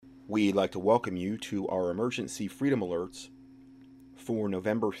We'd like to welcome you to our emergency freedom alerts for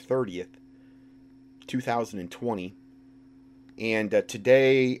November 30th, 2020. And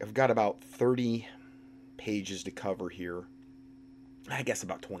today I've got about 30 pages to cover here. I guess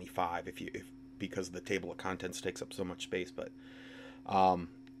about 25 if because the table of contents takes up so much space, but um,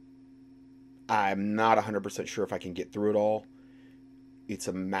 I'm not 100% sure if I can get through it all. It's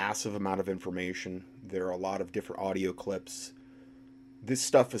a massive amount of information. There are a lot of different audio clips. This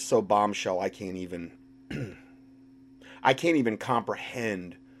stuff is so bombshell I can't even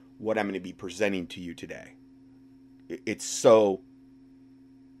comprehend what I'm going to be presenting to you today. It's so,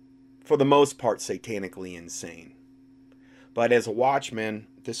 for the most part, satanically insane. But as a watchman,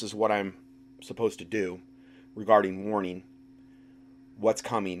 this is what I'm supposed to do regarding warning, what's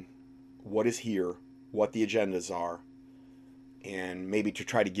coming, what is here, what the agendas are, and maybe to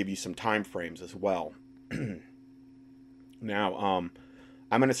try to give you some time frames as well. Now,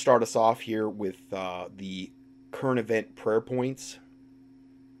 I'm going to start us off here with the current event prayer points,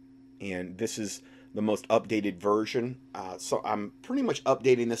 and this is the most updated version. So I'm pretty much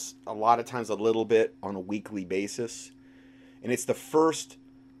updating this a lot of times a little bit on a weekly basis, and it's the first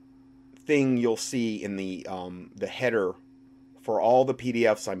thing you'll see in the header for all the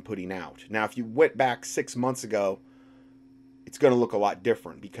PDFs I'm putting out. Now, if you went back 6 months ago, it's going to look a lot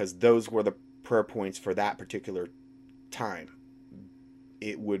different because those were the prayer points for that particular time.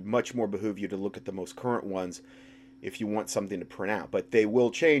 It would much more behoove you to look at the most current ones if you want something to print out. But they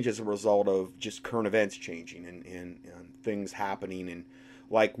will change as a result of just current events changing and things happening. And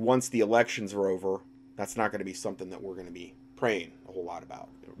like once the elections are over, that's not going to be something that we're going to be praying a whole lot about,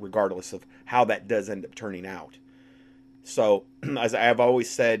 regardless of how that does end up turning out. So, as I've always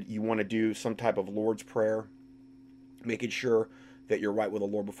said, you want to do some type of Lord's Prayer, making sure that you're right with the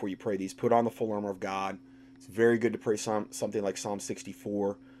Lord before you pray these. Put on the full armor of God. It's very good to pray something like Psalm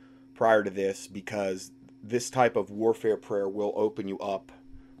 64 prior to this, because this type of warfare prayer will open you up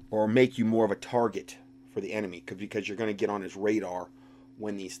or make you more of a target for the enemy, because you're going to get on his radar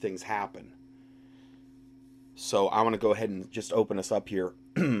when these things happen. So I want to go ahead and just open us up here.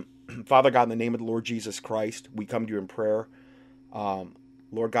 Father God, in the name of the Lord Jesus Christ, we come to you in prayer.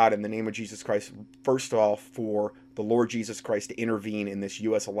 Lord God, in the name of Jesus Christ, first of all, for the Lord Jesus Christ to intervene in this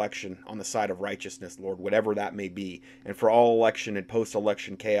U.S. election on the side of righteousness, Lord, whatever that may be, and for all election and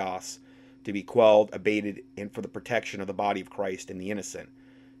post-election chaos to be quelled, abated, and for the protection of the body of Christ and the innocent.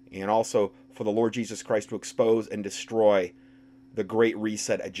 And also for the Lord Jesus Christ to expose and destroy the Great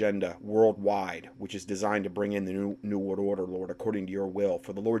Reset agenda worldwide, which is designed to bring in the New World Order, Lord, according to your will.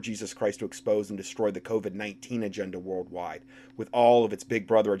 For the Lord Jesus Christ to expose and destroy the COVID-19 agenda worldwide, with all of its big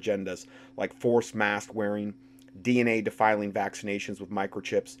brother agendas, like forced mask wearing, DNA defiling vaccinations with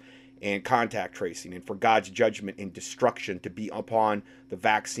microchips, and contact tracing, and for God's judgment and destruction to be upon the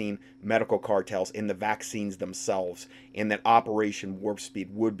vaccine medical cartels and the vaccines themselves, and that Operation Warp Speed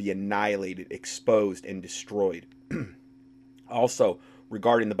would be annihilated, exposed, and destroyed. Also,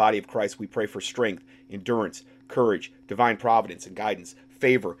 regarding the body of Christ, we pray for strength, endurance, courage, divine providence and guidance,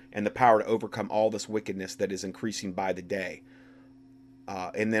 favor, and the power to overcome all this wickedness that is increasing by the day.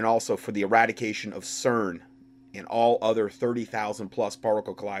 And then also for the eradication of CERN and all other 30,000 plus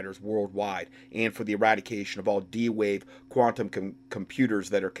particle colliders worldwide, and for the eradication of all D-Wave quantum computers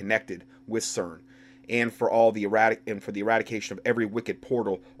that are connected with CERN, and for all the eradication of every wicked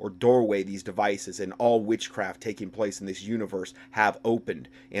portal or doorway these devices and all witchcraft taking place in this universe have opened,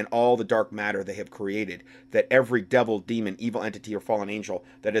 and all the dark matter they have created, that every devil, demon, evil entity, or fallen angel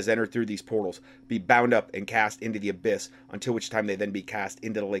that has entered through these portals be bound up and cast into the abyss, until which time they then be cast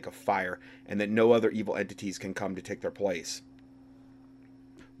into the lake of fire, and that no other evil entities can come to take their place.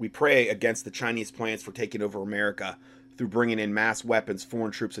 We pray against the Chinese plans for taking over America through bringing in mass weapons,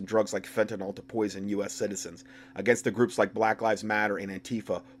 foreign troops, and drugs like fentanyl to poison U.S. citizens, against the groups like Black Lives Matter and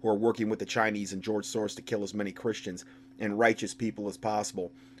Antifa, who are working with the Chinese and George Soros to kill as many Christians and righteous people as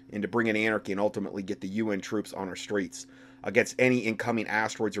possible, and to bring in anarchy and ultimately get the UN troops on our streets, against any incoming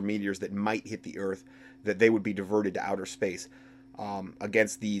asteroids or meteors that might hit the Earth, that they would be diverted to outer space,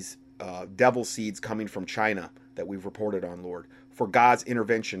 against these devil seeds coming from China that we've reported on, Lord, for God's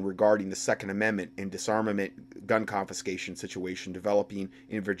intervention regarding the Second Amendment and disarmament gun confiscation situation developing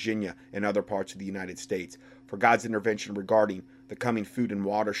in Virginia and other parts of the United States, for God's intervention regarding the coming food and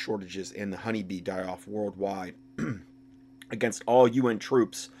water shortages and the honeybee die-off worldwide, against all UN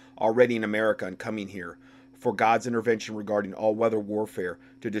troops already in America and coming here, for God's intervention regarding all weather warfare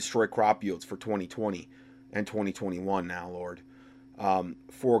to destroy crop yields for 2020 and 2021 now, Lord.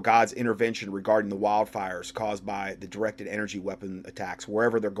 For God's intervention regarding the wildfires caused by the directed energy weapon attacks,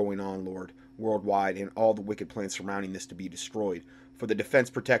 wherever they're going on, Lord, worldwide, and all the wicked plans surrounding this to be destroyed. for the defense,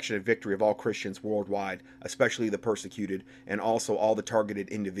 protection, and victory of all Christians worldwide, especially the persecuted, and also all the targeted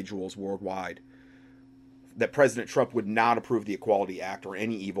individuals worldwide. That President Trump would not approve the Equality Act or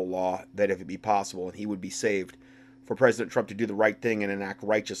any evil law, that if it be possible, and he would be saved. For President Trump to do the right thing and enact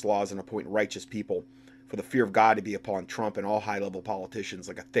righteous laws and appoint righteous people. For the fear of God to be upon Trump and all high-level politicians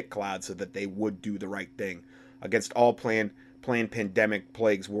like a thick cloud, so that they would do the right thing. Against all planned pandemic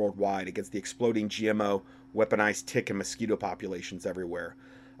plagues worldwide. Against the exploding GMO, weaponized tick and mosquito populations everywhere.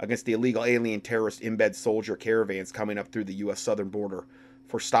 Against the illegal alien terrorist embed soldier caravans coming up through the U.S. southern border.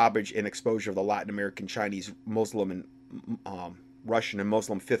 For stoppage and exposure of the Latin American, Chinese, Muslim, and Russian and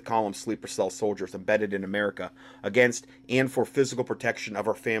Muslim fifth column sleeper cell soldiers embedded in America. Against and for physical protection of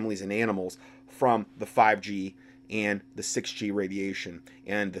our families and animals from the 5G and the 6G radiation,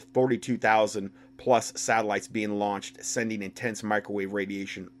 and the 42,000 plus satellites being launched, sending intense microwave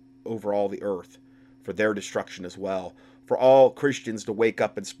radiation over all the earth for their destruction as well. For all Christians to wake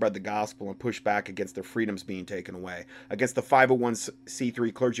up and spread the gospel and push back against their freedoms being taken away. Against the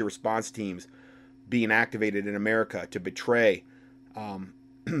 501c3 clergy response teams being activated in America to betray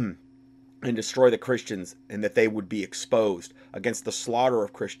and destroy the Christians, and that they would be exposed. Against the slaughter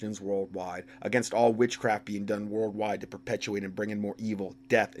of Christians worldwide. Against all witchcraft being done worldwide to perpetuate and bring in more evil,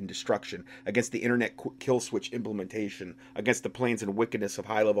 death, and destruction. Against the internet kill switch implementation. Against the plans and wickedness of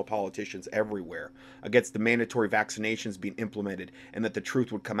high-level politicians everywhere. Against the mandatory vaccinations being implemented, and that the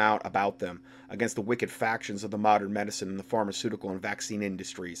truth would come out about them. Against the wicked factions of the modern medicine and the pharmaceutical and vaccine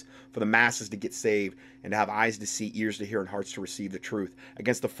industries. For the masses to get saved and to have eyes to see, ears to hear, and hearts to receive the truth.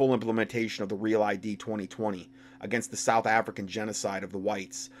 Against the full implementation of the Real ID 2020, against the South African genocide of the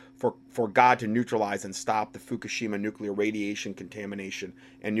whites, for God to neutralize and stop the Fukushima nuclear radiation contamination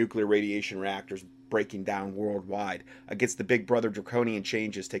and nuclear radiation reactors breaking down worldwide, against the Big Brother draconian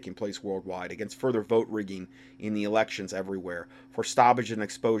changes taking place worldwide, against further vote rigging in the elections everywhere, for stoppage and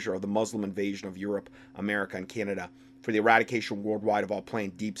exposure of the Muslim invasion of Europe, America, and Canada, for the eradication worldwide of all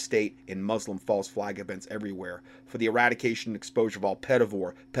planned deep state and Muslim false flag events everywhere, for the eradication and exposure of all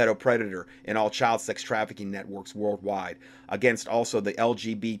pedivore, pedopredator, and all child sex trafficking networks worldwide, against also the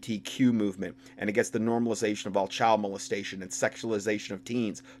LGBTQ movement, and against the normalization of all child molestation and sexualization of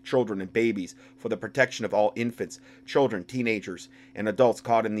teens, children, and babies, for the protection of all infants, children, teenagers, and adults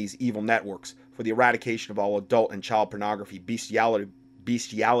caught in these evil networks, for the eradication of all adult and child pornography, bestiality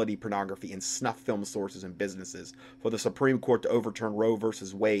pornography, and snuff film sources and businesses, for the Supreme Court to overturn Roe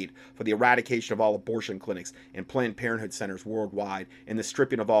versus Wade, for the eradication of all abortion clinics and Planned Parenthood centers worldwide, and the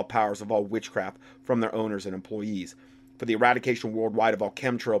stripping of all powers of all witchcraft from their owners and employees, for the eradication worldwide of all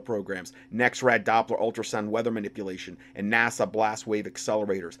chemtrail programs, NextRad Doppler ultrasound weather manipulation, and NASA blast wave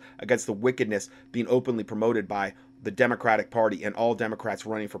accelerators, against the wickedness being openly promoted by the Democratic Party and all Democrats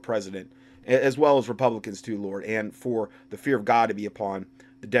running for president, as well as Republicans too, Lord, and for the fear of God to be upon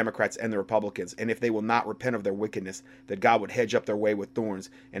the Democrats and the Republicans. And if they will not repent of their wickedness, that God would hedge up their way with thorns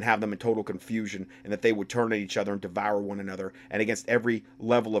and have them in total confusion, and that they would turn at each other and devour one another, and against every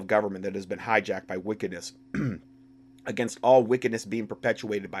level of government that has been hijacked by wickedness. Against all wickedness being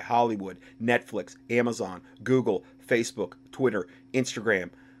perpetuated by Hollywood, Netflix, Amazon, Google, Facebook, Twitter,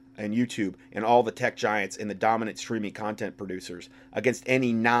 Instagram, and YouTube, and all the tech giants and the dominant streaming content producers, against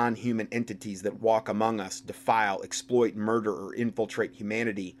any non-human entities that walk among us, defile, exploit, murder, or infiltrate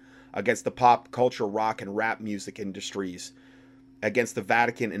humanity, against the pop culture, rock, and rap music industries, against the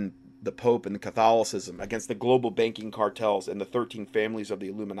Vatican and the Pope and the Catholicism, against the global banking cartels and the 13 families of the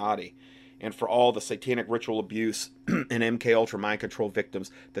Illuminati, and for all the satanic ritual abuse and MK Ultra mind control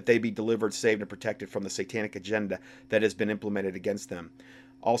victims, that they be delivered, saved, and protected from the satanic agenda that has been implemented against them.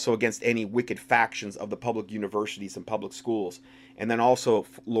 Also against any wicked factions of the public universities and public schools. And then also,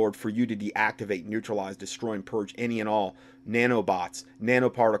 Lord, for you to deactivate, neutralize, destroy, and purge any and all nanobots,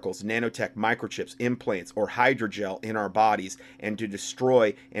 nanoparticles, nanotech, microchips, implants, or hydrogel in our bodies, and to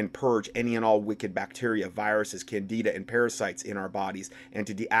destroy and purge any and all wicked bacteria, viruses, candida, and parasites in our bodies, and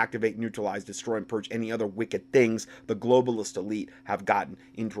to deactivate, neutralize, destroy, and purge any other wicked things the globalist elite have gotten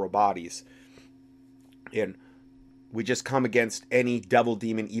into our bodies. And we just come against any devil,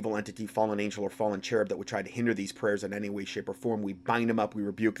 demon, evil entity, fallen angel, or fallen cherub that would try to hinder these prayers in any way, shape, or form. We bind them up, we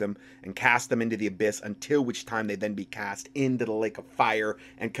rebuke them, and cast them into the abyss, until which time they then be cast into the lake of fire,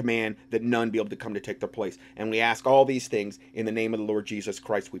 and command that none be able to come to take their place. And we ask all these things in the name of the Lord Jesus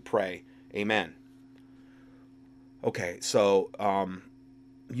Christ, we pray. Amen. Okay, so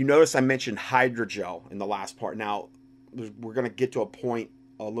you notice I mentioned hydrogel in the last part. Now, we're going to get to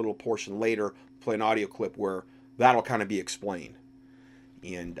a little portion later, play an audio clip where that'll kind of be explained.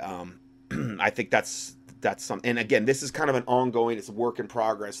 And I think that's something. And again, this is kind of an ongoing, it's a work in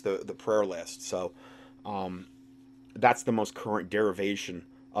progress, the prayer list. So that's the most current derivation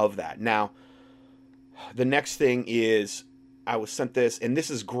of that. Now, the next thing is I was sent this, and this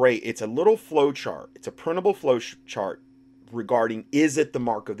is great. It's a little flow chart. It's a printable flow chart regarding, is it the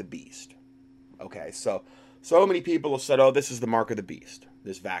mark of the beast? Okay, so many people have said, oh, this is the mark of the beast,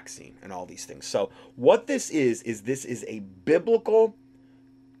 this vaccine and all these things. So what this is this is a biblical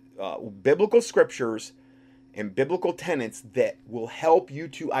scriptures and biblical tenets that will help you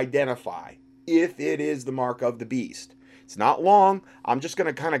to identify if it is the mark of the beast. It's not long. I'm just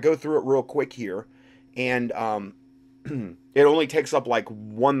going to kind of go through it real quick here. And it only takes up like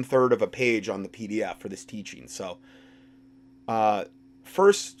 1/3 of a page on the PDF for this teaching. So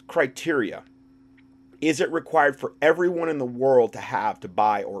first criteria, is it required for everyone in the world to have, to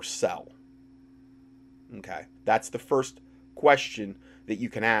buy, or sell? Okay, that's the first question that you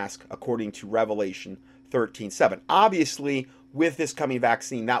can ask according to Revelation 13:7. Obviously, with this coming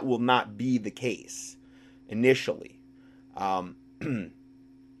vaccine, that will not be the case initially.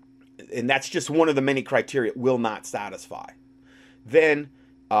 And that's just one of the many criteria it will not satisfy. Then,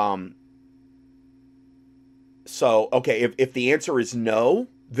 if the answer is no,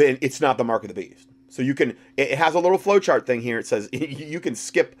 then it's not the mark of the beast. So it has a little flowchart thing here. It says you can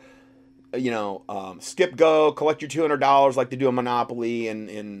skip, skip go, collect your $200 like they do a Monopoly,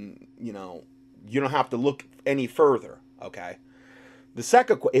 and you don't have to look any further. Okay. The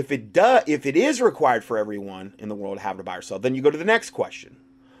second, if it is required for everyone in the world to have to buy or sell, then you go to the next question,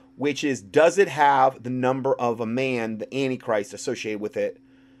 which is, does it have the number of a man, the Antichrist, associated with it?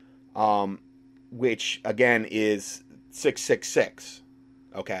 Which again is 666.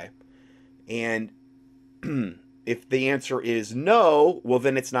 Okay. And if the answer is no, well,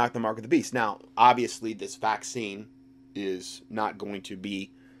 then it's not the mark of the beast. Now, obviously, this vaccine is not going to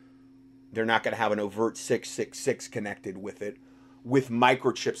be, they're not going to have an overt 666 connected with it, with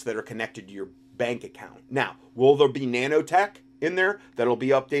microchips that are connected to your bank account. Now, will there be nanotech in there that'll be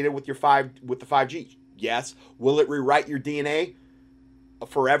updated with the 5G? Yes. Will it rewrite your DNA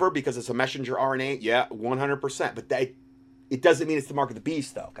forever because it's a messenger RNA? Yeah, 100%. But it doesn't mean it's the mark of the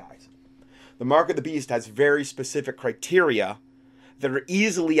beast, though, guys. The mark of the beast has very specific criteria that are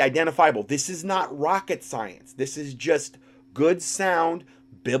easily identifiable. This is not rocket science. This is just good, sound,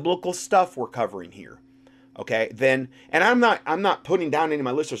 biblical stuff we're covering here. Okay, then, and I'm not putting down any of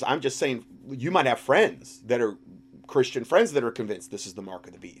my listeners. I'm just saying you might have friends that are Christian friends that are convinced this is the mark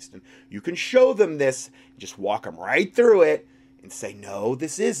of the beast, and you can show them this, just walk them right through it, and say, no,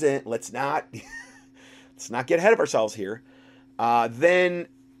 this isn't. Let's not get ahead of ourselves here. Then,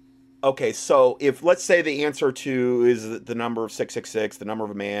 okay, so if let's say the answer to is the number of 666, the number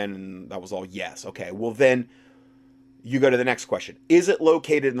of a man, and that was all yes. Okay, well then you go to the next question: is it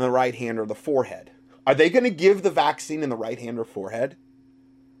located in the right hand or the forehead? Are they going to give the vaccine in the right hand or forehead?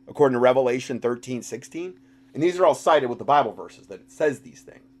 According to Revelation 13:16? And these are all cited with the Bible verses that it says these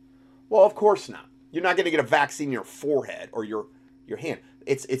things. Well, of course not. You're not going to get a vaccine in your forehead or your hand.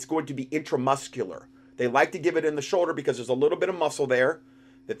 It's going to be intramuscular. They like to give it in the shoulder because there's a little bit of muscle there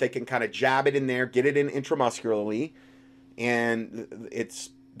that they can kind of jab it in there, get it in intramuscularly. And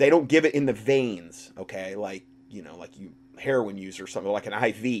they don't give it in the veins, okay? Like you heroin user or something, like an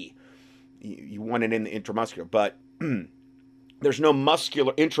IV. You want it in the intramuscular, but there's no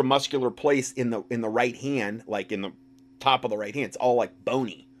intramuscular place in the right hand, like in the top of the right hand. It's all like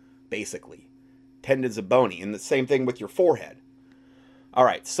bony, basically. Tendons of bony. And the same thing with your forehead. All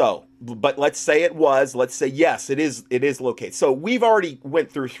right, so, but let's say yes, it is located. So we've already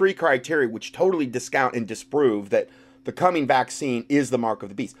went through 3 criteria which totally discount and disprove that the coming vaccine is the mark of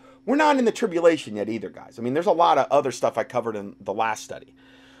the beast. We're not in the tribulation yet either, guys. I mean, there's a lot of other stuff I covered in the last study.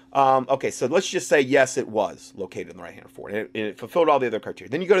 Okay, so let's just say, yes, it was located in the right hand or forehead. It fulfilled all the other criteria.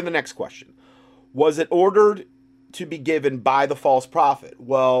 Then you go to the next question. Was it ordered to be given by the false prophet?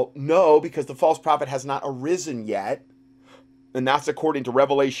 Well, no, because the false prophet has not arisen yet. And that's according to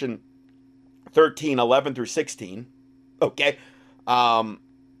Revelation 13:11 through 16. Okay.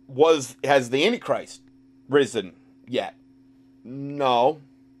 Has the Antichrist risen yet? No.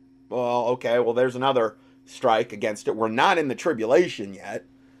 Well, okay, well, there's another strike against it. We're not in the tribulation yet.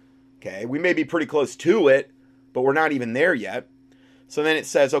 Okay, we may be pretty close to it, but we're not even there yet. So then it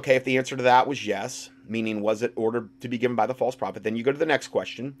says, okay, if the answer to that was yes, meaning was it ordered to be given by the false prophet, then you go to the next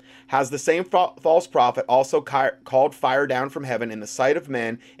question. Has the same false prophet also called fire down from heaven in the sight of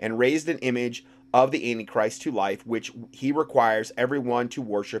men and raised an image of the Antichrist to life, which he requires everyone to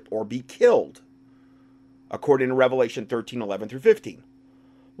worship or be killed? According to Revelation 13:11 through 15.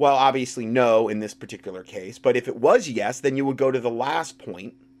 Well, obviously no in this particular case, but if it was yes, then you would go to the last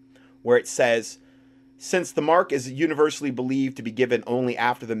point where it says, since the mark is universally believed to be given only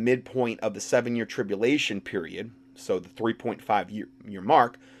after the midpoint of the 7-year tribulation period, so the 3.5 year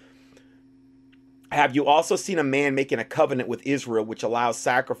mark. Have you also seen a man making a covenant with Israel, which allows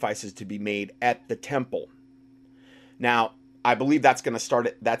sacrifices to be made at the temple? Now, I believe that's going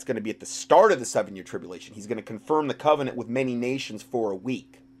to be at the start of the 7-year tribulation. He's going to confirm the covenant with many nations for a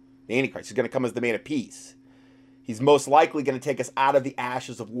week. The Antichrist is going to come as the man of peace. He's most likely going to take us out of the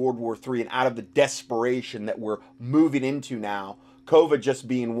ashes of World War III and out of the desperation that we're moving into now, COVID just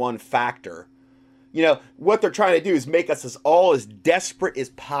being one factor. You know, what they're trying to do is make us all as desperate as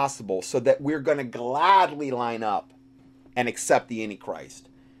possible so that we're going to gladly line up and accept the Antichrist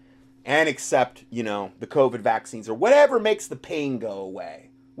and accept, you know, the COVID vaccines or whatever makes the pain go away.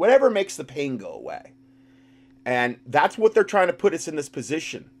 Whatever makes the pain go away. And that's what they're trying to put us in this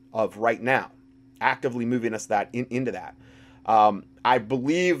position of right now, actively moving us into that. I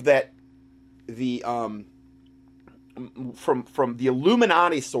believe that the from the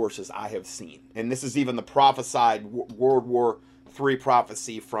Illuminati sources I have seen, and this is even the prophesied World War III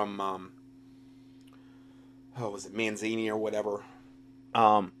prophecy from was it Manzini or whatever,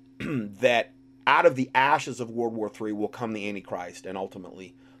 that out of the ashes of World War III will come the Antichrist and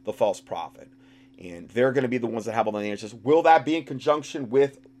ultimately the false prophet, and they're going to be the ones that have all the answers. Will that be in conjunction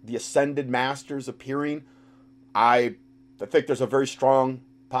with the ascended masters appearing? I think there's a very strong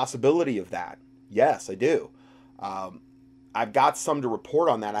possibility of that. Yes, I do. I've got some to report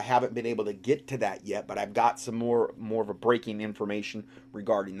on that. I haven't been able to get to that yet, but I've got some more of a breaking information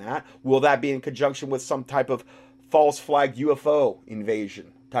regarding that. Will that be in conjunction with some type of false flag UFO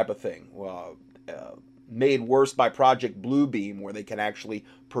invasion type of thing? Made worse by Project Bluebeam, where they can actually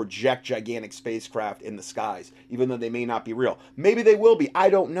project gigantic spacecraft in the skies, even though they may not be real. Maybe they will be. I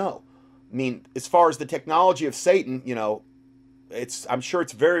don't know. I mean, as far as the technology of Satan, you know, I'm sure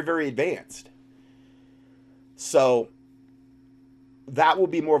it's very, very advanced. So that will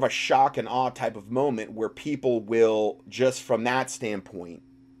be more of a shock and awe type of moment where people will, just from that standpoint,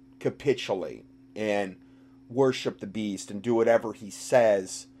 capitulate and worship the beast and do whatever he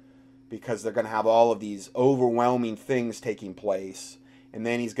says, because they're going to have all of these overwhelming things taking place. And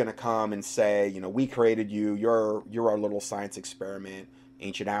then he's going to come and say, you know, we created you. You're our little science experiment,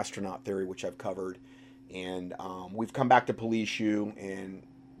 ancient astronaut theory, which I've covered. And we've come back to police you and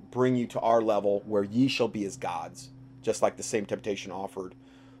bring you to our level where ye shall be as gods, just like the same temptation offered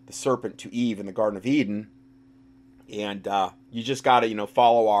the serpent to Eve in the Garden of Eden. And you just got to, you know,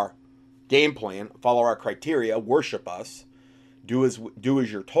 follow our game plan, follow our criteria, worship us, do as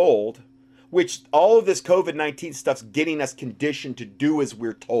you're told, which all of this COVID-19 stuff's getting us conditioned to do as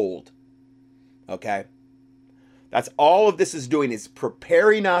we're told. Okay? That's all of this is doing, is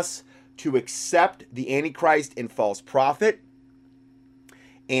preparing us to accept the Antichrist and false prophet,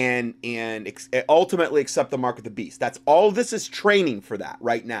 and ultimately accept the mark of the beast. That's all this is training for, that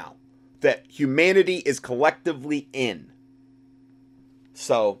right now, that humanity is collectively in.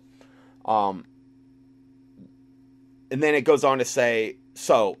 So, and then it goes on to say,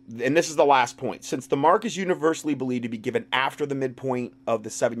 so, and this is the last point, since the mark is universally believed to be given after the midpoint of the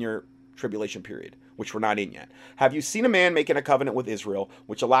 7-year tribulation period, which we're not in yet, have you seen a man making a covenant with Israel,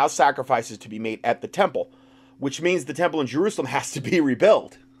 which allows sacrifices to be made at the temple? Which means the temple in Jerusalem has to be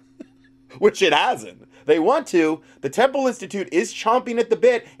rebuilt, which it hasn't. They want to. The Temple Institute is chomping at the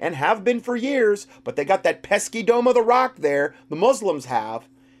bit and have been for years, but they got that pesky Dome of the Rock there. The Muslims have,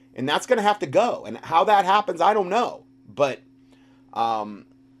 and that's going to have to go. And how that happens, I don't know. But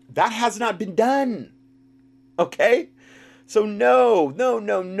that has not been done. Okay? So no,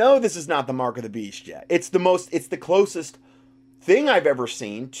 this is not the mark of the beast yet. It's the closest thing I've ever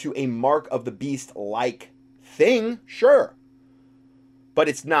seen to a mark of the beast like thing, sure. But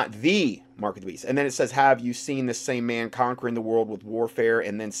it's not the mark of the beast. And then it says, have you seen this same man conquering the world with warfare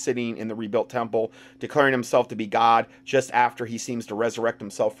and then sitting in the rebuilt temple, declaring himself to be God just after he seems to resurrect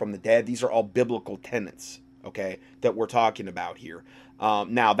himself from the dead? These are all biblical tenets, okay, that we're talking about here.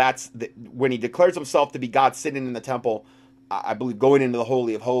 Now, when he declares himself to be God sitting in the temple, I believe going into the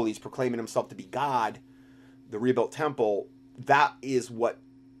Holy of Holies, proclaiming himself to be God, the rebuilt temple, that is what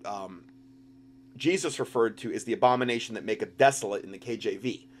Jesus referred to as the abomination that maketh desolate in the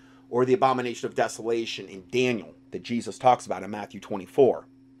KJV, or the abomination of desolation in Daniel that Jesus talks about in Matthew 24.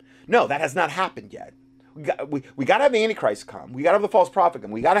 No, that has not happened yet. We got to have the Antichrist come. We got to have the false prophet come.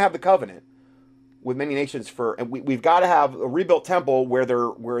 We got to have the covenant with many nations and we've got to have a rebuilt temple where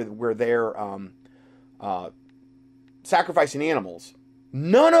they're sacrificing animals.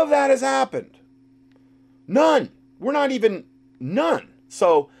 None of that has happened. None. We're not even none.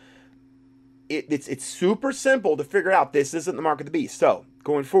 So it's super simple to figure out this isn't the mark of the beast. So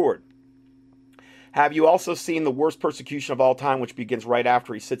going forward, Have you also seen the worst persecution of all time, which begins right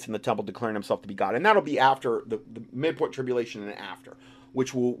after he sits in the temple declaring himself to be God? And that'll be after the midpoint tribulation and after,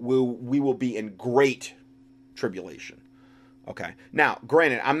 which we will be in great tribulation. Okay. Now,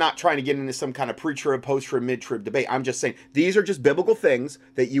 granted, I'm not trying to get into some kind of pre-trib, post-trib, mid-trib debate. I'm just saying these are just biblical things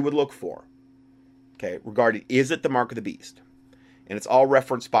that you would look for. Okay, regarding is it the mark of the beast? And it's all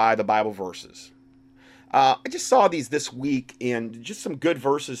referenced by the Bible verses. I just saw these this week, and just some good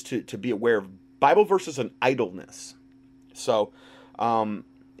verses to be aware of. Bible verses on idleness. So,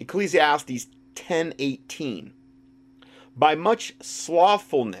 Ecclesiastes 10:18. By much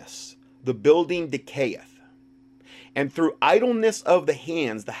slothfulness the building decayeth, and through idleness of the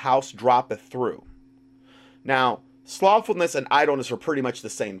hands the house droppeth through. Now, slothfulness and idleness are pretty much the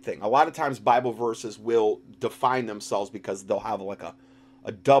same thing. A lot of times Bible verses will define themselves because they'll have like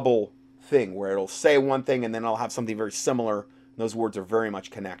a double thing where it'll say one thing and then it'll have something very similar. Those words are very much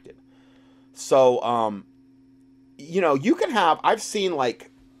connected. So, you can have, I've seen you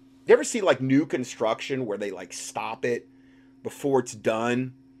ever see like new construction where they like stop it before it's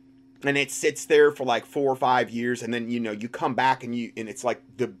done and it sits there for like 4 or 5 years, and then, you come back and it's like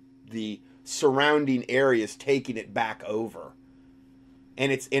the surrounding area is taking it back over.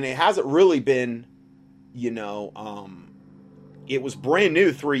 And it hasn't really been, it was brand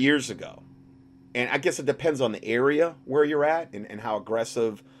new 3 years ago. And I guess it depends on the area where you're at and how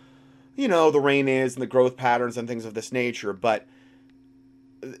aggressive the rain is and the growth patterns and things of this nature. But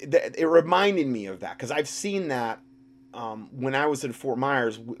it reminded me of that because I've seen that when I was in Fort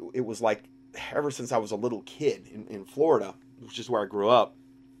Myers. It was like ever since I was a little kid in Florida, which is where I grew up.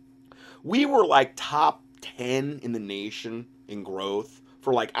 We were like top 10 in the nation in growth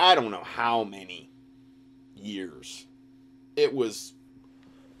for like, I don't know how many years. It was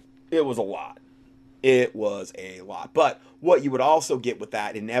a lot. It was a lot. But what you would also get with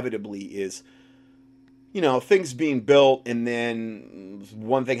that inevitably is, things being built and then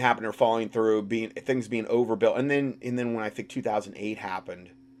one thing happened or falling through, things being overbuilt. And then when I think 2008 happened,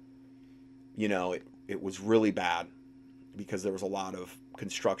 it was really bad because there was a lot of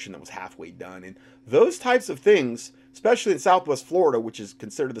construction that was halfway done. And those types of things, especially in Southwest Florida, which is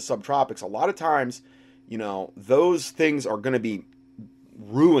considered the subtropics, a lot of times, those things are going to be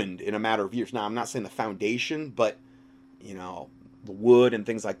ruined in a matter of years. Now, I'm not saying the foundation, but the wood and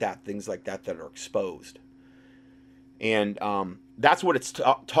things like that that are exposed. And that's what it's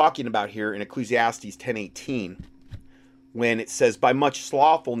talking about here in Ecclesiastes 10:18, when it says, by much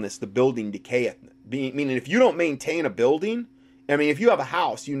slothfulness the building decayeth. Meaning, if you don't maintain a building, if you have a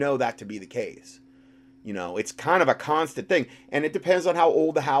house, that to be the case. It's kind of a constant thing, and it depends on how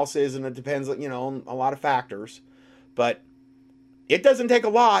old the house is, and it depends on a lot of factors. But it doesn't take a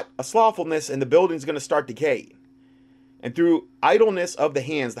lot of slothfulness, and the building's going to start decaying. And through idleness of the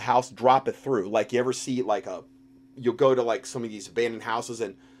hands, the house droppeth through. Like, you ever see you'll go to like some of these abandoned houses,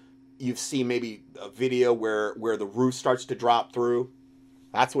 and you've seen maybe a video where the roof starts to drop through.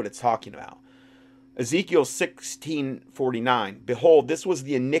 That's what it's talking about. Ezekiel 16:49. Behold, this was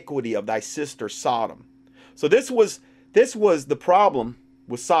the iniquity of thy sister Sodom. So this was the problem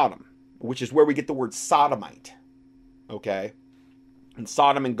with Sodom, which is where we get the word sodomite. Okay? And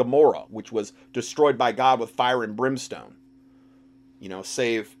Sodom and Gomorrah, which was destroyed by God with fire and brimstone.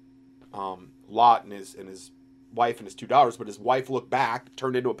 Save Lot and his wife and his 2 daughters, but his wife looked back,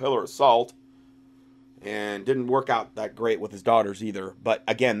 turned into a pillar of salt, and didn't work out that great with his daughters either. But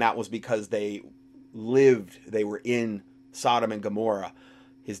again, that was because they were in Sodom and Gomorrah.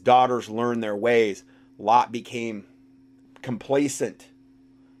 His daughters learned their ways. Lot became complacent.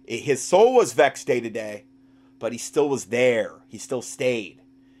 His soul was vexed day to day, but he still was there. He still stayed.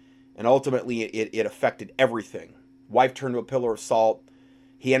 And ultimately, it affected everything. Wife turned to a pillar of salt.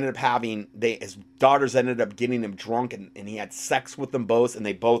 He ended up his daughters ended up getting him drunk, and he had sex with them both, and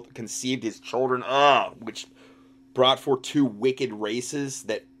they both conceived his children, which brought forth 2 wicked races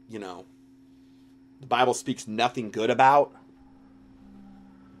that, the Bible speaks nothing good about.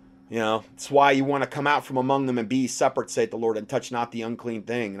 It's why you want to come out from among them and be separate, saith the Lord, and touch not the unclean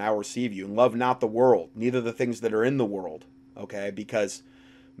thing, and I will receive you. And love not the world, neither the things that are in the world. Okay? Because,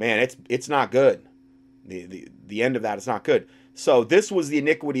 man, it's not good. The end of that is not good. So this was the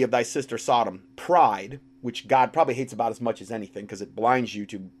iniquity of thy sister Sodom. Pride, which God probably hates about as much as anything, because it blinds you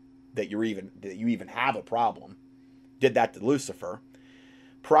to that you even have a problem. Did that to Lucifer.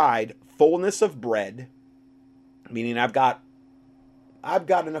 Pride, fullness of bread, meaning I've got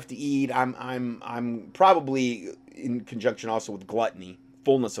enough to eat. I'm probably in conjunction also with gluttony,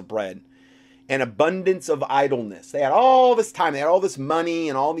 fullness of bread, and abundance of idleness. They had all this time, they had all this money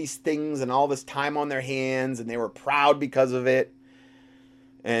and all these things and all this time on their hands, and they were proud because of it.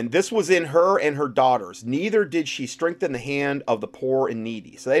 And this was in her and her daughters. Neither did she strengthen the hand of the poor and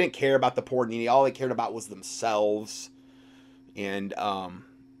needy. So they didn't care about the poor and needy. All they cared about was themselves. And I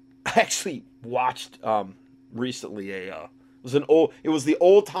actually watched recently it was the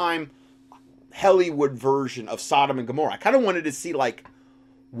old time Hollywood version of Sodom and Gomorrah. I kind of wanted to see like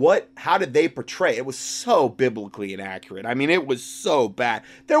how did they portray it? It was so biblically inaccurate. I mean, it was so bad.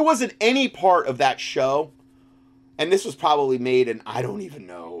 There wasn't any part of that show, and this was probably made in, I don't even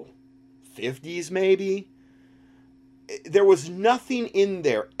know, 50s maybe. There was nothing in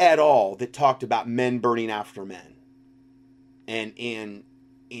there at all that talked about men burning after men,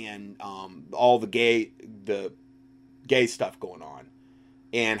 and all the gay stuff going on,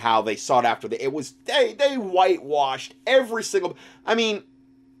 and how they sought after they whitewashed every single. I mean,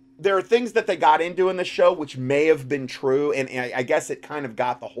 there are things that they got into in the show which may have been true, and I guess it kind of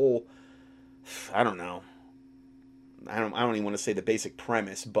got the whole, I don't know. I don't even want to say the basic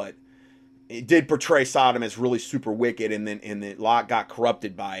premise, but it did portray Sodom as really super wicked, and then Lot got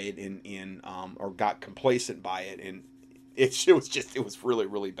corrupted by it, or got complacent by it, and it was really,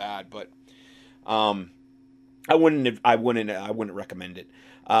 really bad. But I wouldn't recommend it.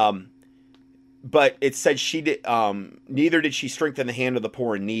 But it said neither did she strengthen the hand of the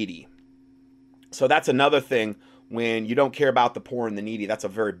poor and needy. So that's another thing. When you don't care about the poor and the needy, that's a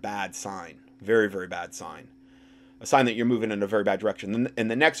very bad sign. Very, very bad sign. A sign that you're moving in a very bad direction. In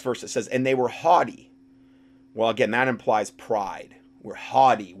the next verse it says, and they were haughty. Well, again, that implies pride. We're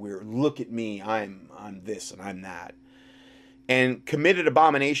haughty. Look at me. I'm this and I'm that. And committed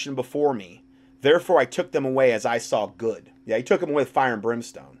abomination before me. Therefore I took them away as I saw good. Yeah, he took them away with fire and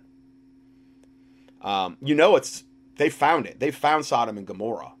brimstone. They found it. They found Sodom and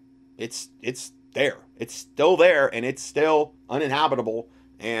Gomorrah. It's there. It's still there, and it's still uninhabitable.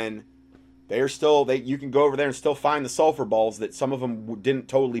 And you can go over there and still find the sulfur balls that some of them didn't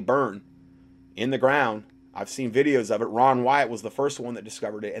totally burn in the ground. I've seen videos of it. Ron Wyatt was the first one that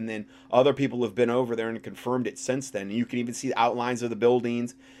discovered it, and then other people have been over there and confirmed it since then. And you can even see the outlines of the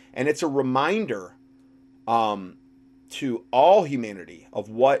buildings, and it's a reminder to all humanity of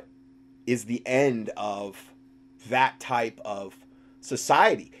what is the end of that type of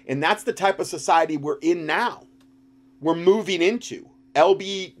society. And that's the type of society we're in now. We're moving into.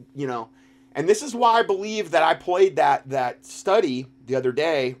 And this is why I believe that I played that study the other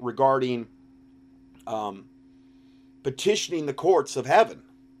day regarding petitioning the courts of heaven.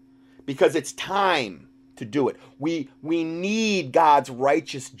 Because it's time to do it. We need God's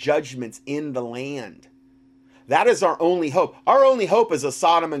righteous judgments in the land. That is our only hope. Our only hope is a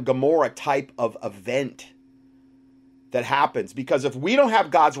Sodom and Gomorrah type of event that happens. Because if we don't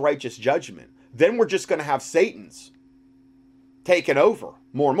have God's righteous judgment, then we're just going to have Satan's taken over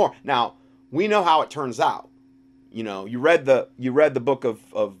more and more. Now, we know how it turns out. You read the book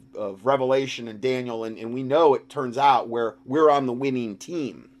of Revelation and Daniel, and we know it turns out where we're on the winning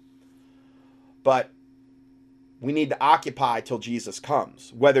team. But we need to occupy till Jesus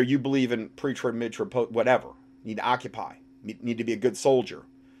comes. Whether you believe in pre-trib, mid-trib, whatever. Need to occupy. Need to be a good soldier.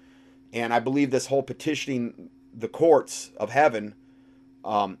 And I believe this whole petitioning the courts of heaven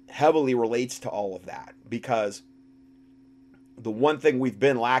heavily relates to all of that. Because the one thing we've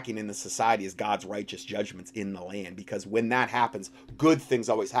been lacking in the society is God's righteous judgments in the land. Because when that happens, good things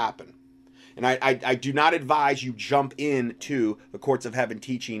always happen. And I do not advise you jump into the courts of heaven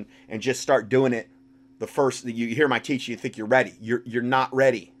teaching and just start doing it. The first you hear my teaching, you think you're ready. You're not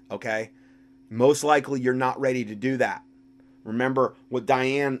ready, okay? Most likely you're not ready to do that. Remember, what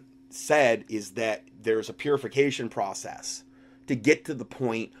Diane said is that there's a purification process to get to the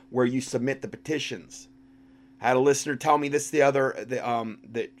point where you submit the petitions. I had a listener tell me this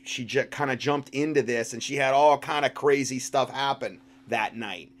that she kind of jumped into this, and she had all kind of crazy stuff happen that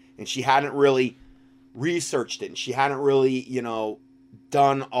night. And she hadn't really researched it, and she hadn't really,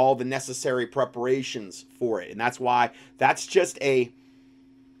 done all the necessary preparations for it. And that's why that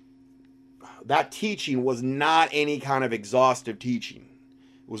teaching was not any kind of exhaustive teaching.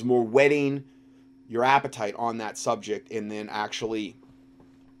 It was more whetting your appetite on that subject, and then actually,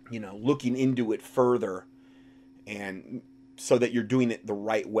 looking into it further, and so that you're doing it the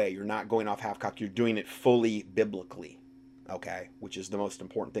right way. You're not going off half-cocked. You're doing it fully biblically, okay? Which is the most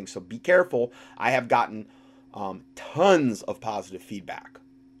important thing. So be careful. I have gotten tons of positive feedback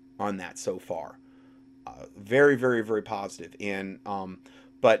on that so far. Very, very, very positive. And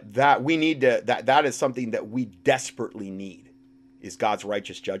but that we need to that is something that we desperately need, is God's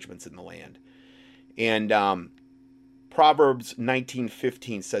righteous judgments in the land. And Proverbs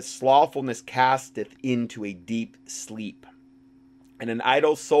 19:15 says, slothfulness casteth into a deep sleep, and an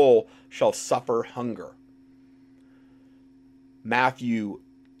idle soul shall suffer hunger. Matthew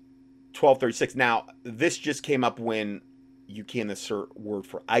 12:36. Now, this just came up when you can insert word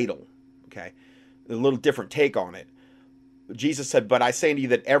for idol. Okay, a little different take on it. Jesus said, "But I say unto you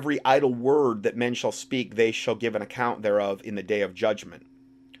that every idle word that men shall speak, they shall give an account thereof in the day of judgment."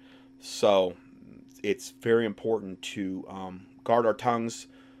 So it's very important to guard our tongues,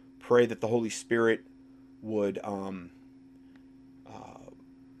 pray that the Holy Spirit would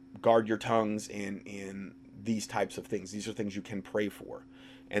guard your tongues in these types of things. These are things you can pray for.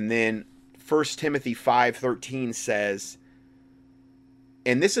 And then 1 Timothy 5:13 says,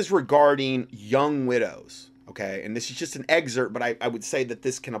 and this is regarding young widows, okay? And this is just an excerpt, but I would say that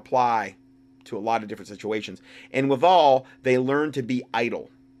this can apply to a lot of different situations. "And withal, they learn to be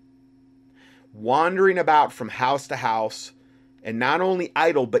idle, wandering about from house to house, and not only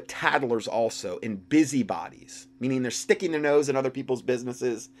idle, but tattlers also, and busybodies," meaning they're sticking their nose in other people's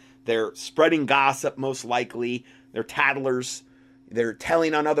businesses. They're spreading gossip, most likely. They're tattlers. They're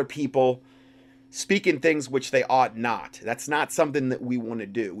telling on other people, speaking things which they ought not. That's not something that we want to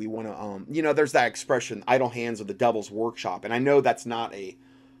do. We want to, there's that expression, idle hands are the devil's workshop. And I know that's not a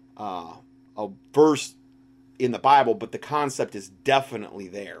verse in the Bible, but the concept is definitely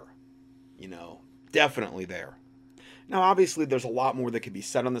there. Definitely there. Now, obviously, there's a lot more that could be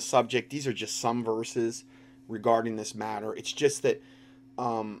said on the subject. These are just some verses regarding this matter. It's just that,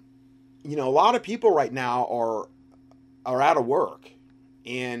 a lot of people right now are out of work,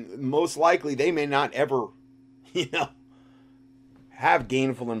 and most likely they may not ever, have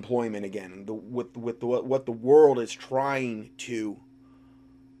gainful employment again. With what the world is trying to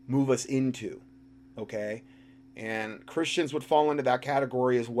move us into, okay, and Christians would fall into that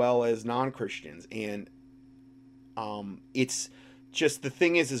category as well as non-Christians, and it's just, the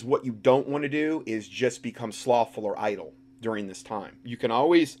thing is what you don't want to do is just become slothful or idle during this time. You can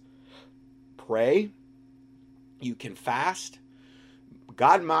always pray. You can fast.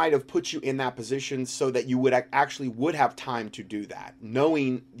 God might have put you in that position so that you would would have time to do that,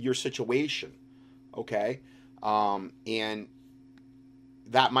 knowing your situation. Okay. And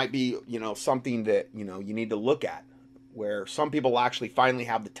that might be, something that, you need to look at, where some people actually finally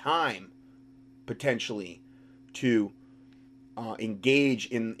have the time potentially to engage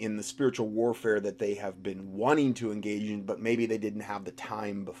in the spiritual warfare that they have been wanting to engage in, but maybe they didn't have the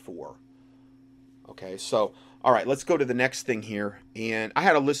time before. Okay, so, all right, let's go to the next thing here. And I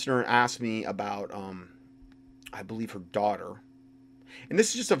had a listener ask me about, I believe her daughter. And this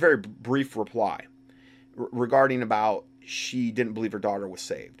is just a very brief reply regarding about she didn't believe her daughter was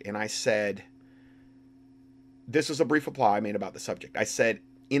saved. And I said, this was a brief reply I made about the subject. I said,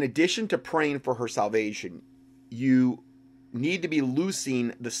 in addition to praying for her salvation, you need to be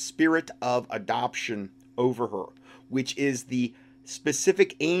loosing the spirit of adoption over her, which is the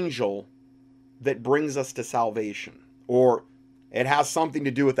specific angel that brings us to salvation, or it has something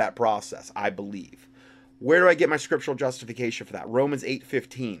to do with that process, I believe. Where do I get my scriptural justification for that? Romans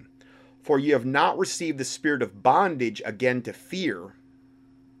 8:15. For you have not received the spirit of bondage again to fear,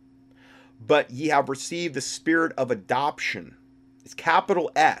 but ye have received the spirit of adoption. It's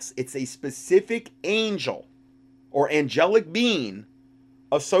capital S. It's a specific angel or angelic being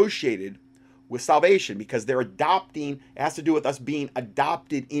associated with salvation, because they're adopting. It has to do with us being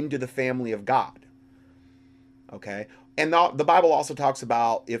adopted into the family of God. Okay? And the Bible also talks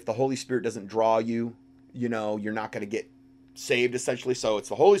about if the Holy Spirit doesn't draw you, you're not going to get saved, essentially. So it's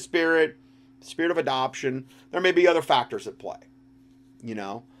the Holy Spirit, spirit of adoption. There may be other factors at play,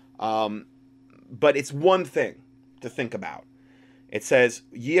 but it's one thing to think about. It says,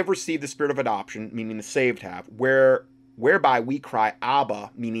 ye have received the spirit of adoption, meaning the saved have, whereby we cry,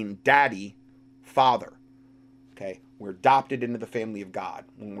 Abba, meaning daddy, Father. Okay, we're adopted into the family of God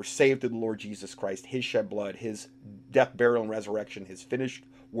when we're saved through the Lord Jesus Christ, his shed blood, his death, burial, and resurrection, his finished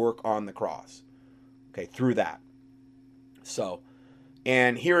work on the cross. Okay, through that. So,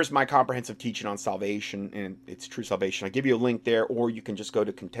 and here's my comprehensive teaching on salvation, and it's true salvation. I give you a link there, or you can just go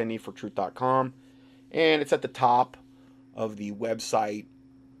to contendingfortruth.com, and it's at the top of the website,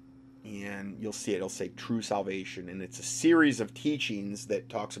 and you'll see it. It'll say True Salvation, and it's a series of teachings that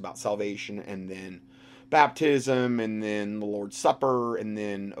talks about salvation, and then baptism, and then the Lord's Supper, and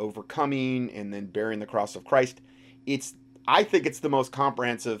then overcoming, and then bearing the cross of Christ. I think it's the most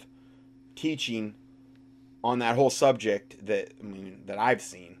comprehensive teaching on that whole subject that I've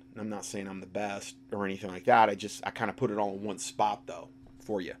seen. I'm not saying I'm the best or anything like that. I kind of put it all in one spot though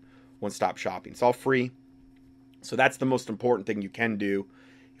for you. One-stop shopping. It's all free. So that's the most important thing you can do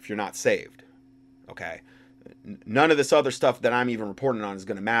if you're not saved. Okay? None of this other stuff that I'm even reporting on is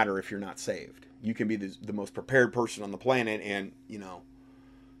going to matter if you're not saved. You can be the most prepared person on the planet and,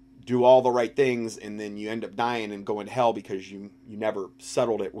 do all the right things, and then you end up dying and going to hell because you never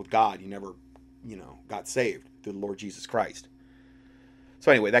settled it with God. You never, got saved through the Lord Jesus Christ.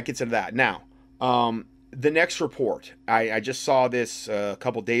 So anyway, that gets into that. Now, the next report, I just saw this a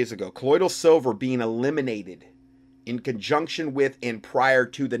couple days ago. Colloidal silver being eliminated in conjunction with and prior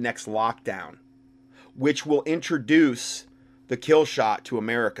to the next lockdown, which will introduce the kill shot to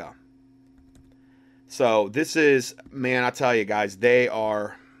America. So this is, man, I tell you guys,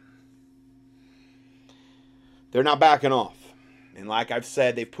 they're not backing off. And like I've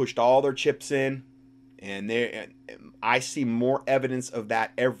said, they've pushed all their chips in, and I see more evidence of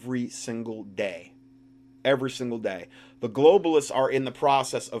that every single day. Every single day. The globalists are in the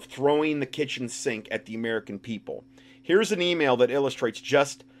process of throwing the kitchen sink at the American people. Here's an email that illustrates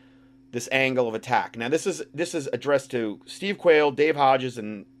just this angle of attack. Now, this is addressed to Steve Quayle, Dave Hodges,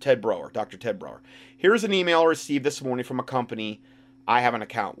 and Ted Broer, Dr. Ted Broer. Here's an email I received this morning from a company I have an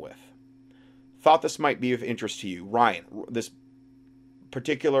account with. Thought this might be of interest to you. Ryan, this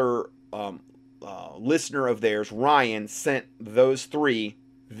particular listener of theirs, Ryan, sent those three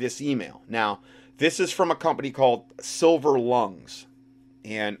this email. Now, this is from a company called Silver Lungs,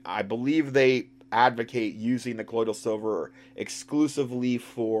 and I believe they advocate using the colloidal silver exclusively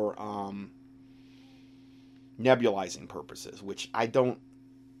for nebulizing purposes, which I don't.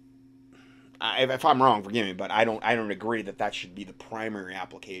 If I'm wrong, forgive me, but I don't agree that should be the primary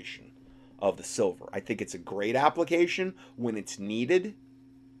application of the silver. I think it's a great application when it's needed.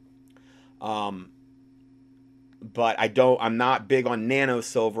 But I'm not big on nano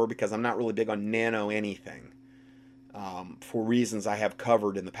silver because I'm not really big on nano anything. For reasons I have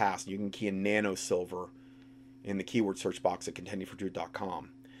covered in the past. You can key in nano silver in the keyword search box at contendingfortruth.com.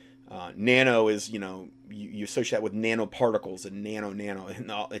 Nano is, you associate that with nanoparticles and nano,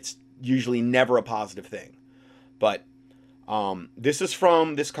 and it's usually never a positive thing. But this is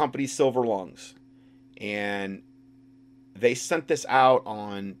from this company, Silver Lungs. And they sent this out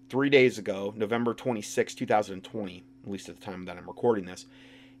on 3 days ago, November 26, 2020, at least at the time that I'm recording this.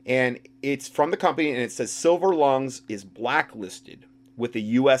 And it's from the company, and it says Silver Lungs is blacklisted with the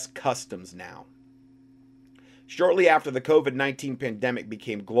U.S. Customs now. Shortly after the COVID-19 pandemic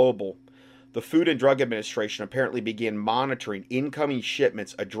became global, the Food and Drug Administration apparently began monitoring incoming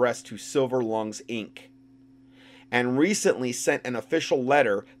shipments addressed to Silver Lungs Inc., and recently sent an official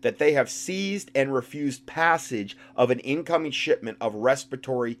letter that they have seized and refused passage of an incoming shipment of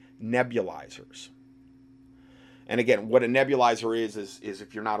respiratory nebulizers. And again, what a nebulizer is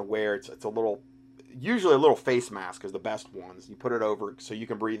if you're not aware, it's a little, usually a little face mask is the best ones. You put it over so you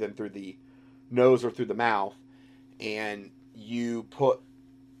can breathe in through the nose or through the mouth, and you put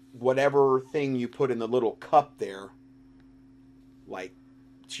whatever thing you put in the little cup there, like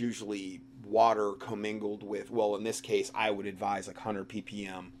it's usually water commingled with, well, in this case, I would advise like 100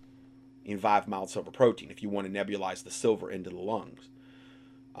 ppm in 5 mild silver protein if you want to nebulize the silver into the lungs.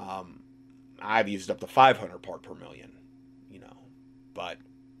 I've used up to 500 part per million, but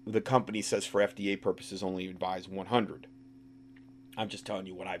the company says for FDA purposes only advise 100. I'm just telling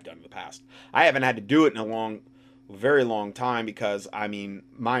you what I've done in the past. I haven't had to do it in a very long time because,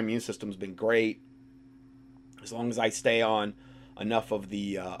 my immune system's been great. As long as I stay on enough of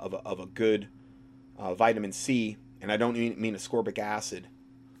the of a good vitamin C, and I don't mean ascorbic acid,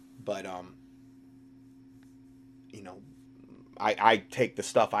 but I take the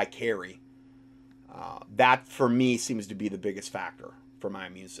stuff I carry. That for me seems to be the biggest factor for my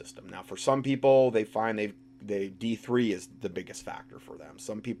immune system. Now, for some people, they find they D3 is the biggest factor for them.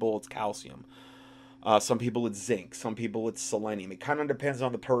 Some people it's calcium. Some people it's zinc. Some people it's selenium. It kind of depends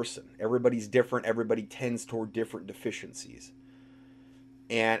on the person. Everybody's different. Everybody tends toward different deficiencies.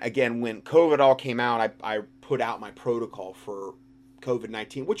 And again, when COVID all came out, I put out my protocol for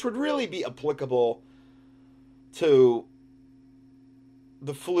COVID-19, which would really be applicable to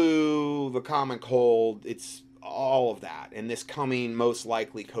the flu, the common cold. It's all of that. And this coming, most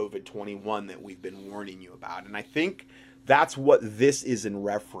likely, COVID-21 that we've been warning you about. And I think that's what this is in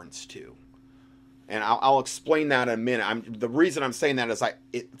reference to. And I'll explain that in a minute. The reason I'm saying that is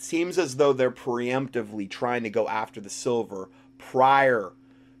it seems as though they're preemptively trying to go after the silver prior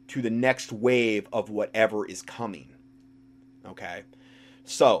to the next wave of whatever is coming. Okay?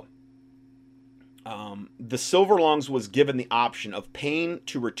 So, the Silver Lungs was given the option of paying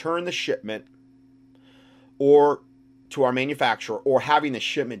to return the shipment or to our manufacturer or having the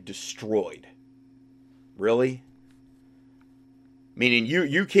shipment destroyed. Really? Meaning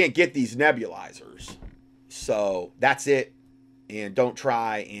you can't get these nebulizers. So that's it. and don't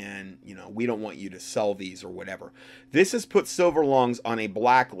try and, we don't want you to sell these or whatever. This has put Silver Lungs on a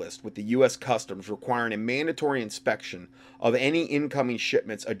blacklist with the U.S. Customs, requiring a mandatory inspection of any incoming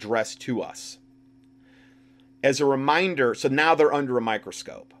shipments addressed to us. As a reminder, so now they're under a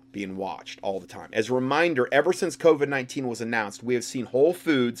microscope, being watched all the time. As a reminder, ever since COVID-19 was announced, we have seen Whole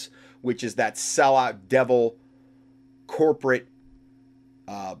Foods, which is that sellout devil corporate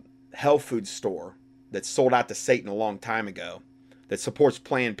health food store that sold out to Satan a long time ago, that supports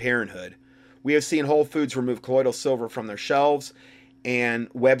Planned Parenthood. We have seen Whole Foods remove colloidal silver from their shelves and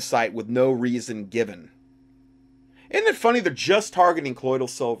website with no reason given. Isn't it funny they're just targeting colloidal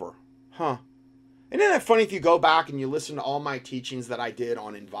silver? Huh. And isn't it funny if you go back and you listen to all my teachings that I did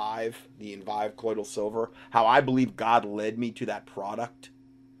on Envive, the Envive colloidal silver, how I believe God led me to that product?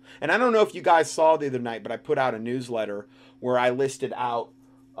 And I don't know if you guys saw the other night, but I put out a newsletter where I listed out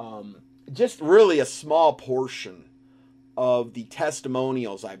just really a small portion of the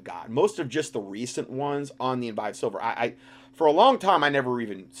testimonials I've got. Most of just the recent ones on the Envive silver. I for a long time, I never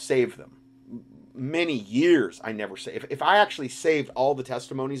even saved them. Many years I never saved. If I actually saved all the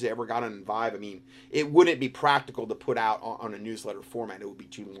testimonies I ever got on Envive, I mean, it wouldn't be practical to put out on a newsletter format. It would be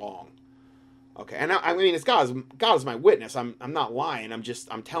too long. Okay, and I mean, it's God is my witness. I'm not lying.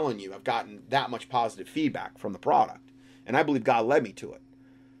 I'm telling you, I've gotten that much positive feedback from the product, and I believe God led me to it.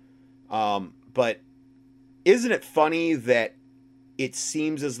 But isn't it funny that it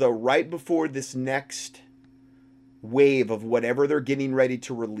seems as though right before this next wave of whatever they're getting ready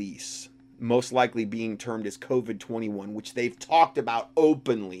to release, most likely being termed as COVID-21, which they've talked about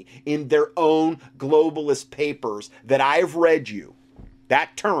openly in their own globalist papers that I've read you,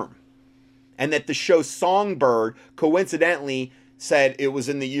 that term, and that the show Songbird coincidentally said it was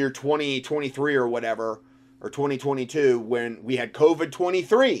in the year 2023 or whatever, or 2022, when we had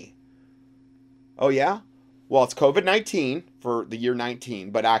COVID-23. Oh yeah? Well, it's COVID-19 for the year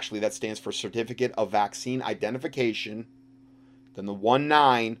 19, but actually that stands for Certificate of Vaccine Identification. Then the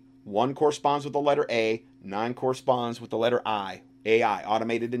 19, 1 corresponds with the letter A, 9 corresponds with the letter I. AI,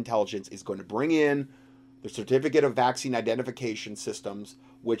 Automated Intelligence, is going to bring in the Certificate of Vaccine Identification systems,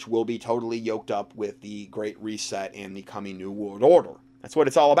 which will be totally yoked up with the Great Reset and the coming New World Order. That's what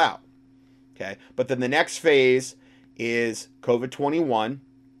it's all about. Okay? But then the next phase is COVID-21,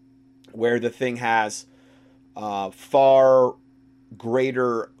 where the thing has far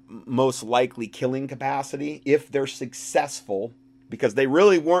greater, most likely killing capacity if they're successful, because they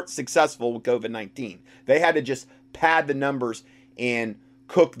really weren't successful with COVID-19. They had to just pad the numbers and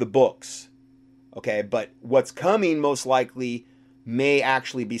cook the books. Okay, but what's coming most likely may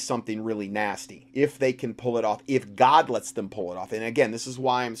actually be something really nasty if they can pull it off, if God lets them pull it off. And again, this is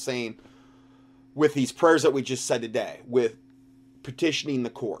why I'm saying with these prayers that we just said today, with petitioning the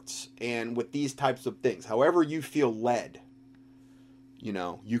courts and with these types of things, however you feel led,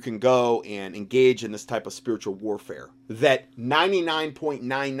 you can go and engage in this type of spiritual warfare that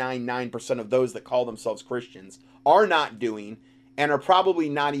 99.999% of those that call themselves Christians are not doing and are probably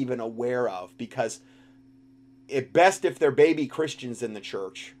not even aware of, because at best, if they're baby Christians in the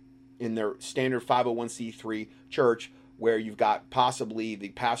church, in their standard 501c3 church, where you've got possibly the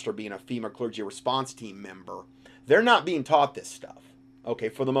pastor being a FEMA clergy response team member, they're not being taught this stuff. Okay,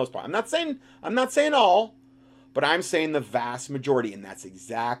 for the most part. I'm not saying all, but I'm saying the vast majority, and that's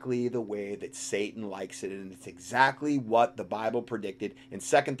exactly the way that Satan likes it, and it's exactly what the Bible predicted in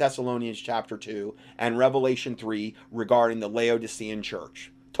 2 Thessalonians chapter 2 and Revelation 3 regarding the Laodicean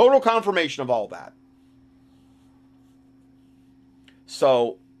church. Total confirmation of all that.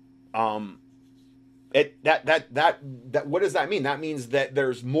 So, what does that mean? That means that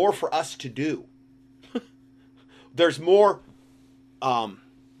there's more for us to do. There's more, I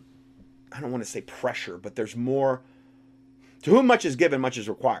don't want to say pressure, but there's more. To whom much is given, much is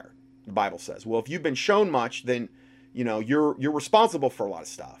required, the Bible says. Well, if you've been shown much, then you're responsible for a lot of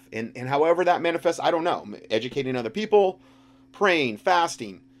stuff. And however that manifests, I don't know. Educating other people, praying,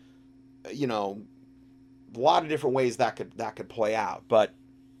 fasting, a lot of different ways that could play out. But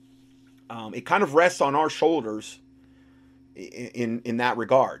it kind of rests on our shoulders in that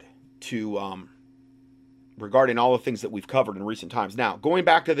regard to regarding all the things that we've covered in recent times. Now, going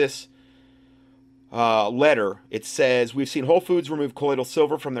back to this letter, it says, we've seen Whole Foods remove colloidal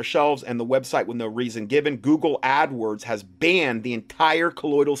silver from their shelves and the website with no reason given. Google AdWords has banned the entire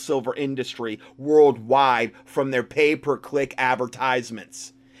colloidal silver industry worldwide from their pay-per-click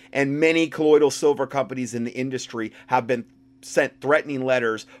advertisements. And many colloidal silver companies in the industry have been sent threatening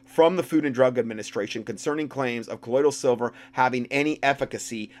letters from the Food and Drug Administration concerning claims of colloidal silver having any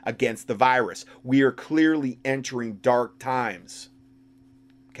efficacy against the virus. We are clearly entering dark times.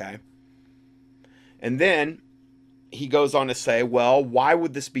 Okay? And then he goes on to say, well, why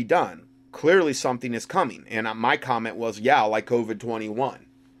would this be done? Clearly something is coming. And my comment was, yeah, like COVID-21.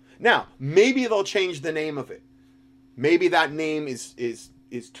 Now, maybe they'll change the name of it. Maybe that name is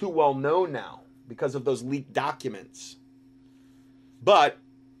too well known now because of those leaked documents. But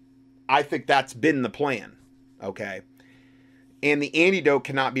I think that's been the plan, okay? And the antidote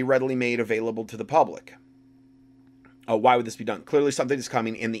cannot be readily made available to the public. Oh, why would this be done? Clearly something is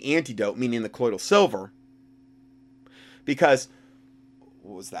coming, and the antidote, meaning the colloidal silver, because,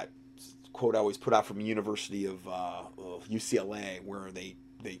 what was that quote I always put out from University of UCLA, where they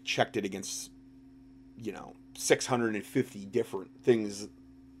checked it against, 650 different things,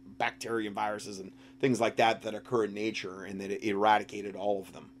 bacteria and viruses and things like that occur in nature, and that it eradicated all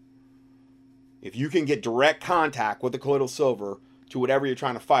of them. If you can get direct contact with the colloidal silver to whatever you're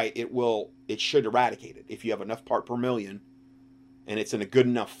trying to fight, it should eradicate it if you have enough part per million and it's in a good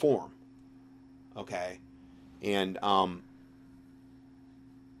enough form. Okay? And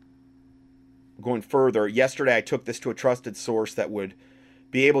going further, yesterday I took this to a trusted source that would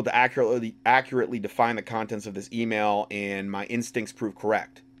be able to accurately define the contents of this email, and my instincts proved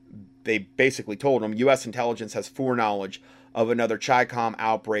correct. They basically told him U.S. intelligence has foreknowledge of another Chi-Com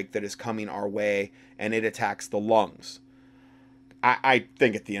outbreak that is coming our way, and it attacks the lungs. I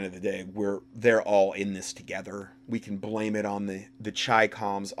think at the end of the day, they're all in this together. We can blame it on the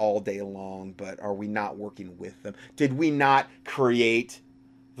Chi-Coms all day long, but are we not working with them? Did we not create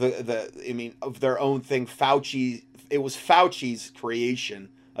of their own thing? It was Fauci's creation,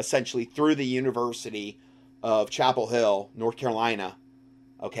 essentially, through the University of Chapel Hill, North Carolina.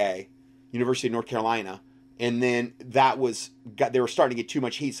 Okay, University of North Carolina. And then they were starting to get too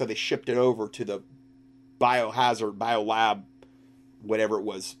much heat, so they shipped it over to the biolab, whatever it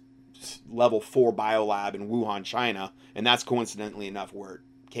was, level 4 biolab in Wuhan, China. And that's coincidentally enough where it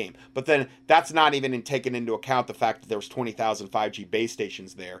came. But then that's not even taken into account the fact that there was 20,000 5G base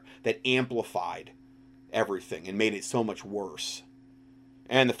stations there that amplified everything and made it so much worse.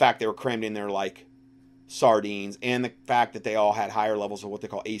 And the fact they were crammed in there like sardines, and the fact that they all had higher levels of what they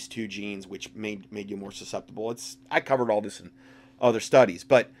call ACE2 genes, which made you more susceptible. I covered all this in other studies,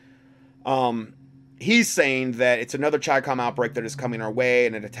 but he's saying that it's another Chi-Com outbreak that is coming our way,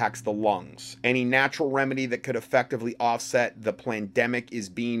 and it attacks the lungs. Any natural remedy that could effectively offset the pandemic is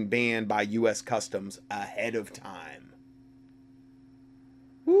being banned by U.S. Customs ahead of time.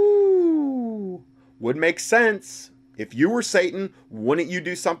 Woo! Would make sense. If you were Satan, wouldn't you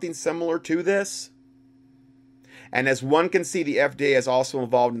do something similar to this? And as one can see, the FDA is also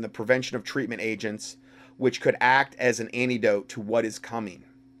involved in the prevention of treatment agents, which could act as an antidote to what is coming.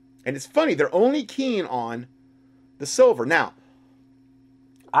 And it's funny, they're only keen on the silver. Now,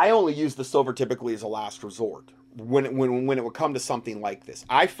 I only use the silver typically as a last resort when it would come to something like this.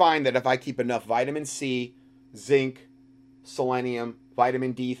 I find that if I keep enough vitamin C, zinc, selenium,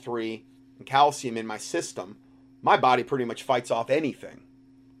 vitamin D3, and calcium in my system, my body pretty much fights off anything.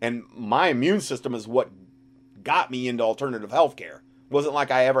 And my immune system is what got me into alternative healthcare. It wasn't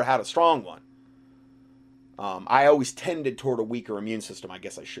like I ever had a strong one. I always tended toward a weaker immune system, I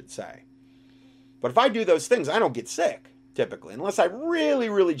guess I should say. But if I do those things, I don't get sick, typically, unless I really,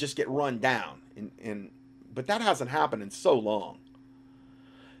 really just get run down. But that hasn't happened in so long.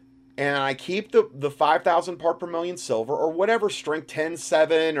 And I keep the 5,000 part per million silver, or whatever strength,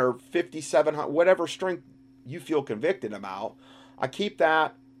 10.7 or 5,700, whatever strength you feel convicted about. I keep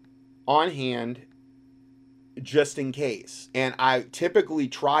that on hand just in case. And I typically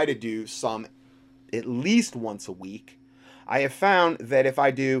try to do some at least once a week. I have found that if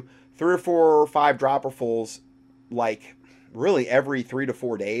I do 3 or 4 or 5 dropperfuls, like really every 3 to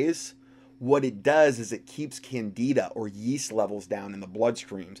 4 days, what it does is it keeps candida or yeast levels down in the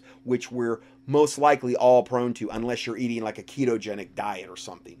bloodstreams, which we're most likely all prone to unless you're eating like a ketogenic diet or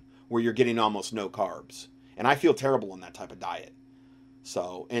something where you're getting almost no carbs. And I feel terrible on that type of diet.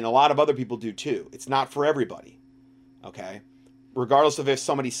 So, and a lot of other people do too. It's not for everybody. Okay? Regardless of if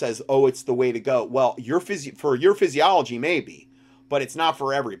somebody says, oh, it's the way to go. Well, for your physiology, maybe, but it's not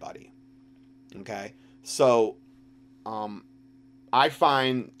for everybody. Okay? So, I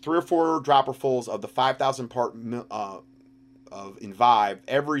find 3 or 4 dropperfuls of the 5,000 part of Envive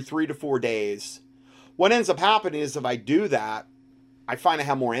every 3 to 4 days. What ends up happening is if I do that, I find I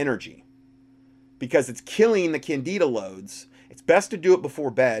have more energy because it's killing the candida loads. It's best to do it before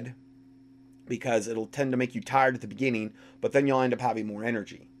bed because it'll tend to make you tired at the beginning, but then you'll end up having more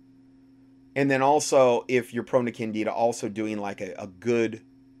energy. And then also, if you're prone to candida, also doing like a good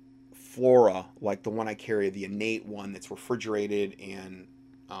flora, like the one I carry, the innate one that's refrigerated and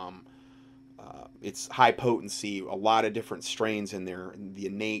it's high potency, a lot of different strains in there. The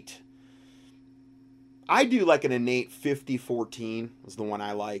innate I do like an innate 50-14 is the one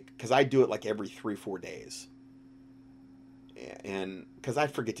I like, because I do it like every 3-4 days. And because I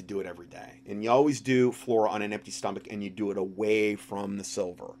forget to do it every day. And you always do flora on an empty stomach, and you do it away from the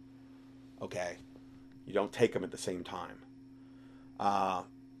silver. Okay? You don't take them at the same time.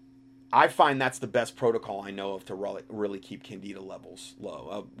 I find that's the best protocol I know of to really keep candida levels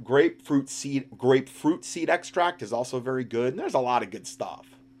low. Grapefruit seed extract is also very good. And there's a lot of good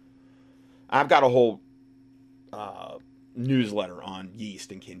stuff. I've got a whole newsletter on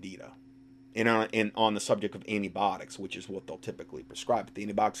yeast and candida, and on the subject of antibiotics, which is what they'll typically prescribe. But the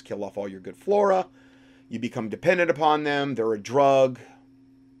antibiotics kill off all your good flora. You become dependent upon them. They're a drug.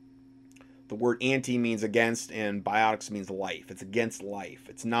 The word anti means against, and biotics means life. It's against life.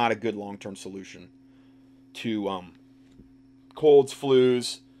 It's not a good long-term solution to colds,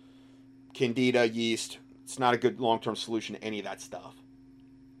 flus, candida, yeast. It's not a good long-term solution to any of that stuff,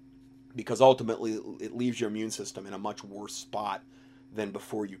 because ultimately it leaves your immune system in a much worse spot than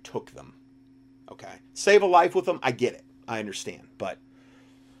before you took them. Okay? Save a life with them, I get it. I understand. But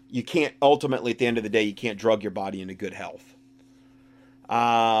you can't, ultimately, at the end of the day, you can't drug your body into good health.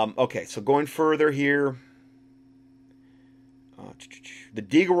 Okay, so going further here. The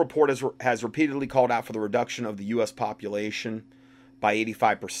Deagle report has repeatedly called out for the reduction of the U.S. population by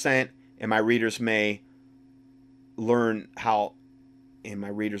 85%, and my readers may learn how... and my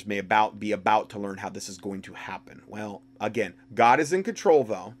readers may be about to learn how this is going to happen. Well, again, God is in control,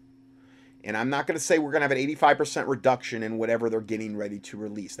 though. And I'm not going to say we're going to have an 85% reduction in whatever they're getting ready to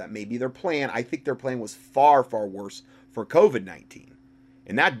release. That may be their plan. I think their plan was far, far worse for COVID-19.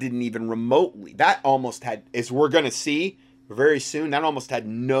 And that didn't even remotely. That almost had, as we're going to see very soon, that almost had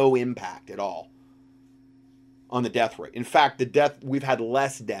no impact at all on the death rate. In fact, we've had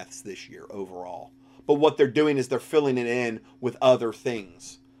less deaths this year overall. But what they're doing is they're filling it in with other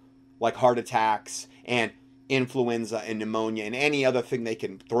things, like heart attacks and influenza and pneumonia and any other thing they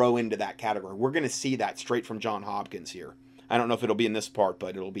can throw into that category. We're going to see that straight from Johns Hopkins here. I don't know if it'll be in this part,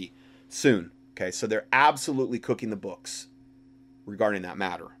 but it'll be soon. Okay, so they're absolutely cooking the books regarding that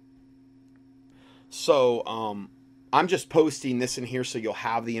matter. So I'm just posting this in here so you'll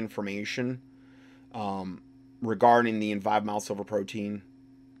have the information regarding the Envive mild silver protein.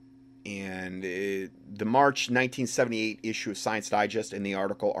 And the March 1978 issue of Science Digest, in the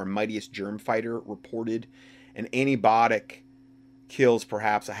article Our Mightiest Germ Fighter, reported an antibiotic kills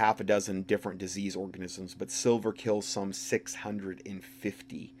perhaps a half a dozen different disease organisms, but silver kills some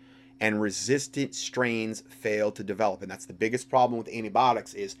 650. And resistant strains fail to develop. And that's the biggest problem with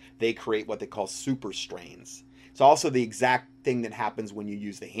antibiotics, is they create what they call super strains. It's also the exact thing that happens when you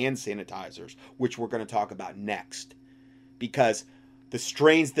use the hand sanitizers, which we're going to talk about next. Because the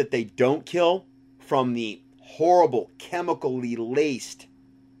strains that they don't kill from the horrible chemically laced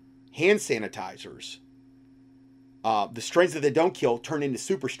hand sanitizers, the strains that they don't kill turn into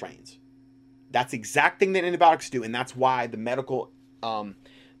super strains. That's the exact thing that antibiotics do, and that's why the medical...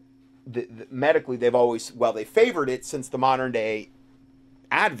 medically, they've always, well, they favored it since the modern day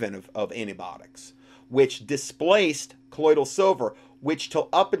advent of antibiotics, which displaced colloidal silver, which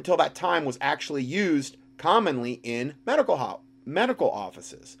up until that time was actually used commonly in medical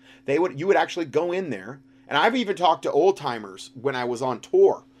offices. You would actually go in there, and I've even talked to old timers when I was on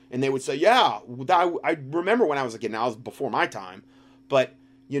tour, and they would say, yeah, I remember when I was a kid. Now, it was before my time, but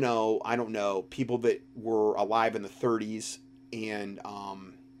I don't know, people that were alive in the 30s and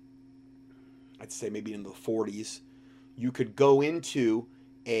I'd say maybe in the 40s, you could go into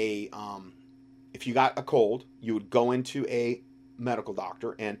if you got a cold, you would go into a medical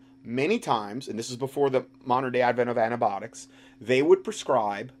doctor, and many times, and this is before the modern day advent of antibiotics, they would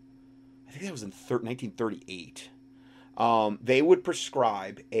prescribe, I think that was in 1938, they would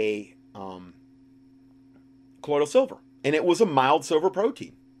prescribe a colloidal silver, and it was a mild silver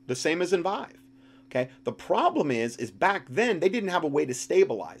protein, the same as Envive. Okay, the problem is back then they didn't have a way to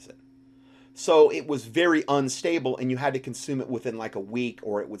stabilize it. So it was very unstable, and you had to consume it within like a week,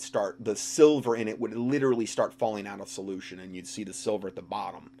 or it would start, the silver in it would literally start falling out of solution, and you'd see the silver at the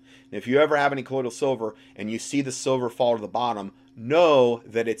bottom. And if you ever have any colloidal silver and you see the silver fall to the bottom, know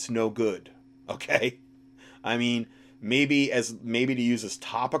that it's no good. Okay? I mean, maybe to use as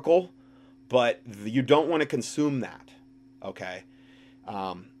topical, but you don't want to consume that. Okay?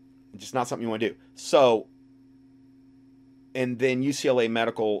 Just not something you want to do. So, and then UCLA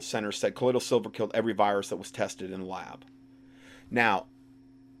Medical Center said colloidal silver killed every virus that was tested in the lab. Now,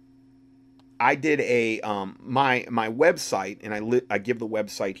 I did a my website, and I give the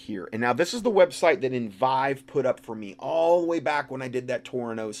website here. And now this is the website that Envive put up for me all the way back when I did that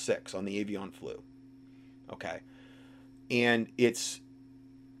tour in 2006 on the avian flu. Okay, and it's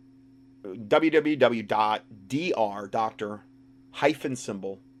www.dr, doctor, hyphen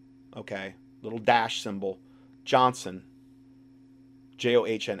symbol, okay, little dash symbol, Johnson,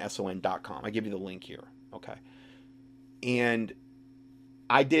 JOHNSON.com. I give you the link here, okay. And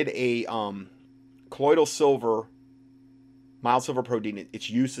I did a colloidal silver, mild silver protein, its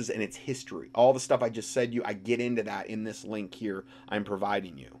uses and its history. All the stuff I just said I get into that in this link here I'm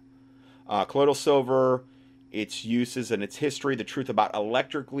providing you. Colloidal silver, its uses and its history, the truth about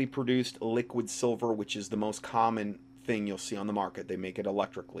electrically produced liquid silver, which is the most common thing you'll see on the market. They make it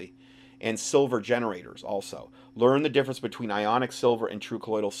electrically. And silver generators also. Learn the difference between ionic silver and true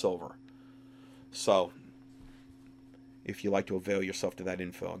colloidal silver. So, if you like to avail yourself to that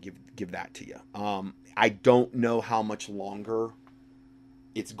info, I'll give that to you. I don't know how much longer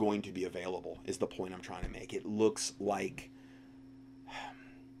it's going to be available, is the point I'm trying to make. It looks like...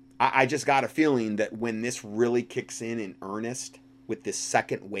 I just got a feeling that when this really kicks in earnest with this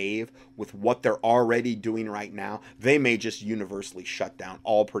second wave, with what they're already doing right now, they may just universally shut down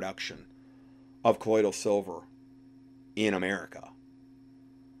all production of colloidal silver in America.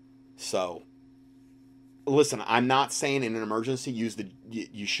 So, listen, I'm not saying in an emergency you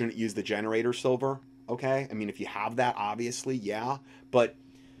shouldn't use the generator silver, okay? I mean, if you have that, obviously, yeah. But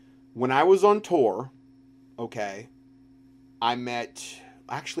when I was on tour, okay, there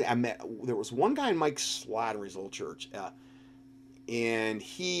was one guy in Mike Slattery's old church, and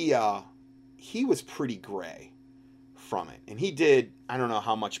he was pretty gray from it. And he did, I don't know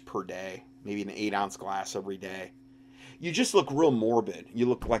how much per day, maybe an 8-ounce glass every day. You just look real morbid. You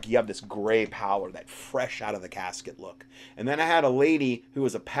look like you have this gray pallor, that fresh out of the casket look. And then I had a lady who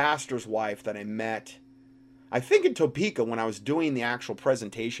was a pastor's wife that I met, I think in Topeka, when I was doing the actual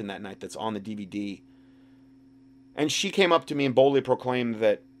presentation that night that's on the DVD. And she came up to me and boldly proclaimed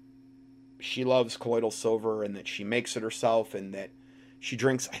that she loves colloidal silver and that she makes it herself and that she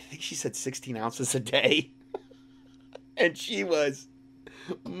drinks, I think she said 16 ounces a day. And she was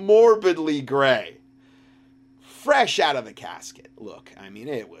morbidly gray. Fresh out of the casket. Look, I mean,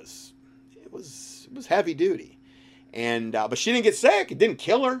 it was heavy duty. And but she didn't get sick. It didn't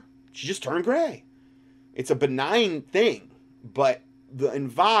kill her. She just turned gray. It's a benign thing, but the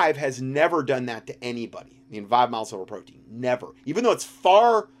Envive has never done that to anybody. The Envive mild silver protein, never. Even though it's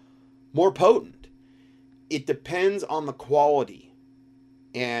far more potent, it depends on the quality.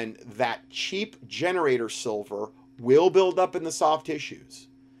 And that cheap generator silver will build up in the soft tissues.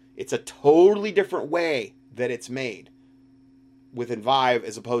 It's a totally different way that it's made with Envive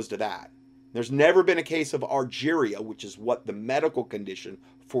as opposed to that. There's never been a case of argyria, which is what the medical condition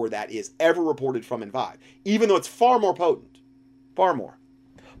for that is, ever reported from Envive, even though it's far more potent. Far more.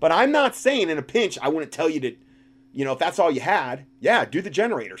 But I'm not saying in a pinch, I wouldn't tell you to, if that's all you had, yeah, do the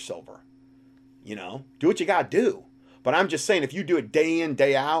generator silver. Do what you got to do. But I'm just saying, if you do it day in,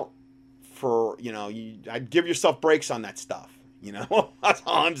 day out, I'd give yourself breaks on that stuff. That's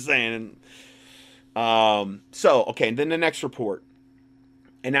all I'm saying. Okay, and then the next report.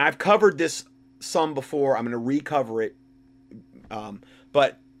 And I've covered this some before. I'm going to recover it.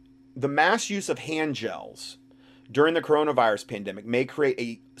 But the mass use of hand gels during the coronavirus pandemic may create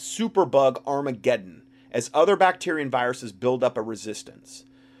a superbug Armageddon as other bacteria and viruses build up a resistance,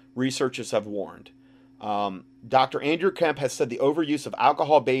 researchers have warned. Dr. Andrew Kemp has said the overuse of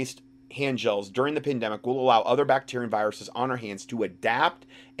alcohol-based hand gels during the pandemic will allow other bacteria and viruses on our hands to adapt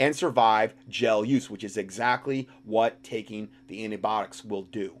and survive gel use, which is exactly what taking the antibiotics will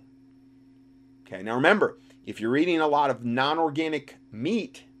do. Okay, now remember, if you're eating a lot of non-organic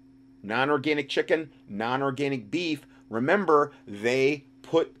meat, non-organic chicken, non-organic beef, remember they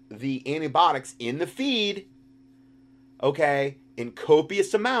put the antibiotics in the feed, okay, in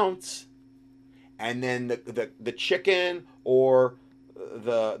copious amounts, and then the chicken or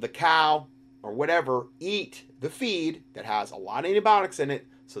the cow or whatever eat the feed that has a lot of antibiotics in it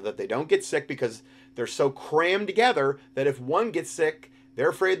so that they don't get sick, because they're so crammed together that if one gets sick, they're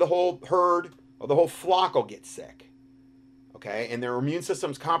afraid the whole herd or the whole flock will get sick. Okay, and their immune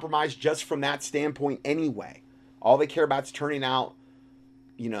system's compromised just from that standpoint anyway. All they care about is turning out,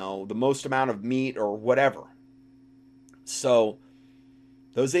 the most amount of meat or whatever. So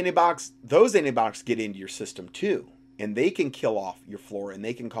those antibiotics get into your system too, and they can kill off your flora and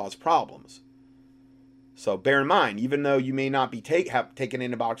they can cause problems. So bear in mind, even though you may not be have taken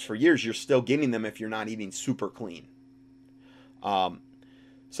antibiotics for years, you're still getting them if you're not eating super clean.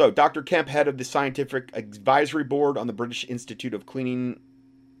 So Dr. Kemp, head of the Scientific Advisory Board on the British Institute of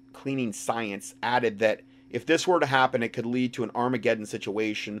Cleaning Science, added that if this were to happen, it could lead to an Armageddon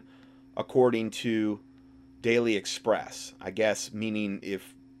situation, according to Daily Express. I guess meaning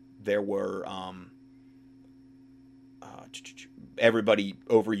if there were everybody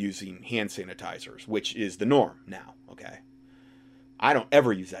overusing hand sanitizers, which is the norm now, okay? I don't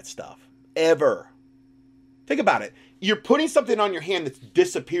ever use that stuff. Ever. Think about it. You're putting something on your hand that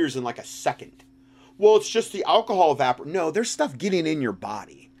disappears in like a second. Well, it's just the alcohol evaporating. No, there's stuff getting in your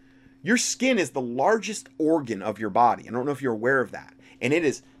body. Your skin is the largest organ of your body. I don't know if you're aware of that. And it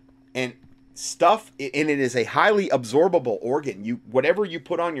is, and it is a highly absorbable organ. Whatever you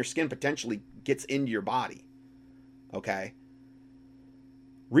put on your skin potentially gets into your body. Okay?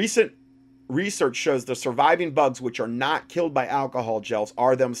 Recent research shows the surviving bugs, which are not killed by alcohol gels,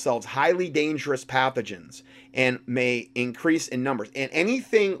 are themselves highly dangerous pathogens and may increase in numbers. And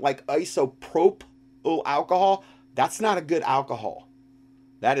anything like isopropyl alcohol, that's not a good alcohol.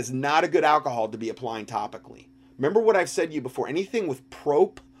 That is not a good alcohol to be applying topically. Remember what I've said to you before. Anything with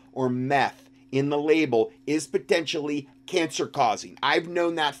prop or meth in the label is potentially cancer causing. I've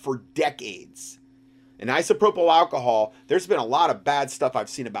known that for decades. And isopropyl alcohol, there's been a lot of bad stuff I've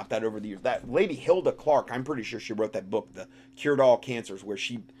seen about that over the years. That lady Hilda Clark, I'm pretty sure she wrote that book, The Cure to All Cancers, where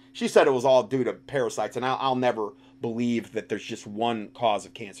she said it was all due to parasites. And I'll never believe that there's just one cause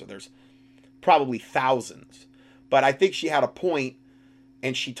of cancer. There's probably thousands. But I think she had a point,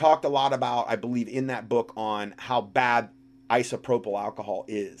 and she talked a lot about, I believe, in that book on how bad isopropyl alcohol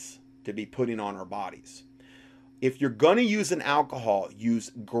is to be putting on our bodies. If you're going to use an alcohol,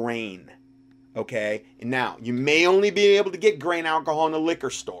 use grain. Okay, and now you may only be able to get grain alcohol in a liquor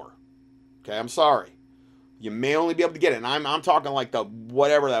store. Okay, I'm sorry, you may only be able to get it. And I'm talking like the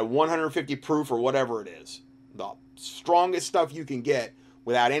whatever, that 150 proof or whatever it is, the strongest stuff you can get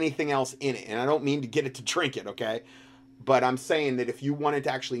without anything else in it. And I don't mean to get it to drink it, okay? But I'm saying that if you wanted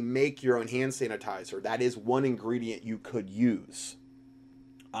to actually make your own hand sanitizer, that is one ingredient you could use.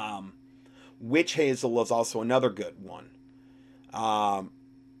 Witch hazel is also another good one.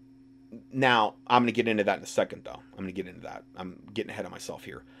 Now, I'm going to get into that in a second, though. I'm going to get into that. I'm getting ahead of myself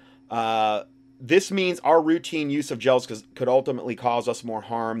here. This means our routine use of gels could ultimately cause us more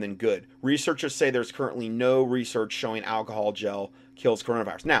harm than good. Researchers say there's currently no research showing alcohol gel kills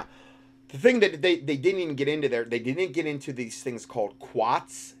coronavirus. Now, the thing that they didn't even get into there, they didn't get into these things called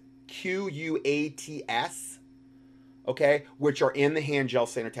quats, Quats, okay, which are in the hand gel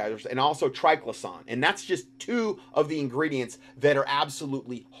sanitizers, and also triclosan. And that's just two of the ingredients that are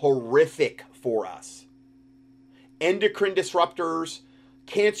absolutely horrific for us. Endocrine disruptors,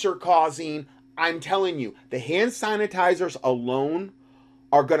 cancer causing. I'm telling you, the hand sanitizers alone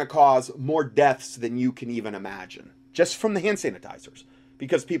are going to cause more deaths than you can even imagine, just from the hand sanitizers,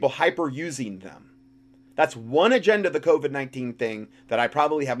 because people hyper using them. That's one agenda of the COVID-19 thing that I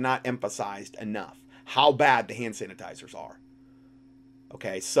probably have not emphasized enough. How bad the hand sanitizers are.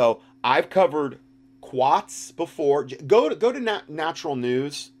 Okay, so I've covered Quats before. Go to Natural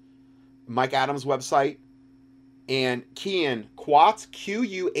News, Mike Adams' website, and key in Quats,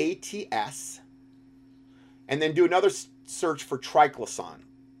 Quats, and then do another search for triclosan,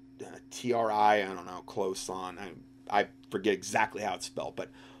 I don't know, closan. I forget exactly how it's spelled, but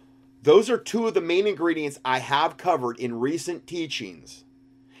those are two of the main ingredients I have covered in recent teachings,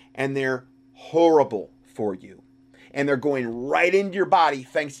 and they're horrible for you. And they're going right into your body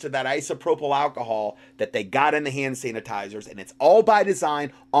thanks to that isopropyl alcohol that they got in the hand sanitizers. And it's all by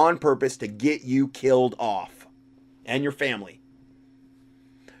design, on purpose, to get you killed off and your family.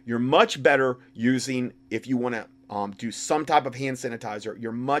 You're much better using, if you want to do some type of hand sanitizer,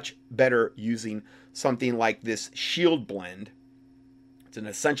 you're much better using something like this Shield Blend. It's an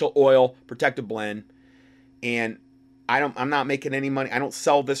essential oil protective blend. And I'm not making any money. I don't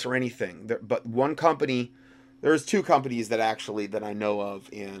sell this or anything. But one company, there's two companies that I know of,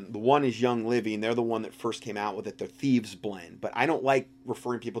 and the one is Young Living. They're the one that first came out with it, the Thieves Blend. But I don't like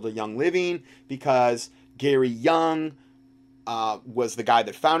referring people to Young Living because Gary Young was the guy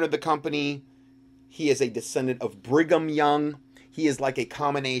that founded the company. He is a descendant of Brigham Young. He is like a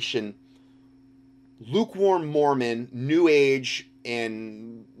combination lukewarm Mormon, New Age,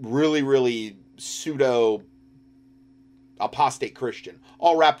 and really, really pseudo apostate Christian,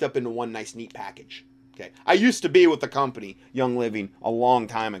 all wrapped up into one nice neat package. Okay, I used to be with the company Young Living a long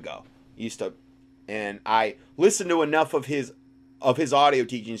time ago. And I listened to enough of his audio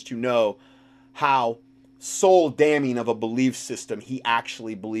teachings to know how soul damning of a belief system he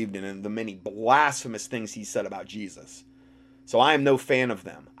actually believed in, and the many blasphemous things he said about Jesus. So I am no fan of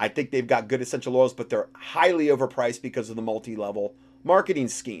them. I think they've got good essential oils, but they're highly overpriced because of the multi-level marketing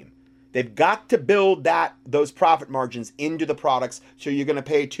scheme. They've got to build those profit margins into the products, so you're going to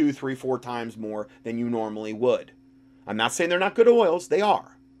pay 2, 3, 4 times more than you normally would. I'm not saying they're not good oils. They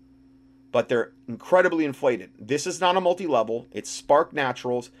are. But they're incredibly inflated. This is not a multi-level. It's Spark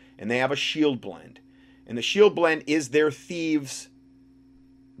Naturals, and they have a Shield Blend. And the Shield Blend is their Thieves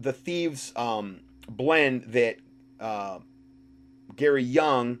the Thieves blend that Gary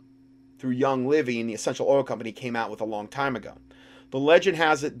Young, through Young Living, the essential oil company, came out with a long time ago. The legend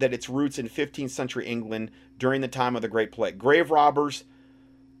has it that its roots in 15th century England during the time of the Great Plague. Grave robbers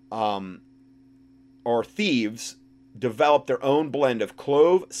or thieves developed their own blend of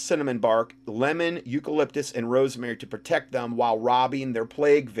clove, cinnamon bark, lemon, eucalyptus, and rosemary to protect them while robbing their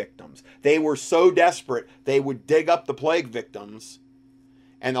plague victims. They were so desperate, they would dig up the plague victims,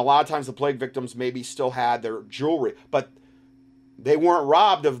 and a lot of times the plague victims maybe still had their jewelry, but they weren't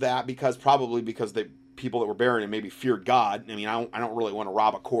robbed of that probably because the people that were burying them maybe feared God. I mean, I don't really want to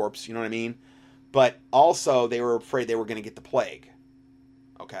rob a corpse, you know what I mean? But also they were afraid they were going to get the plague.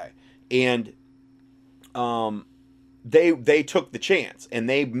 Okay. And they took the chance and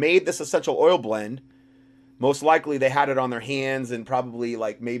they made this essential oil blend. Most likely they had it on their hands and probably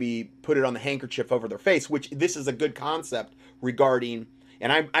like maybe put it on the handkerchief over their face, which this is a good concept regarding,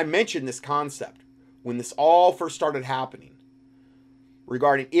 and I mentioned this concept when this all first started happening,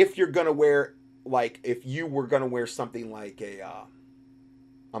 regarding if you're going to wear, like if you were going to wear something like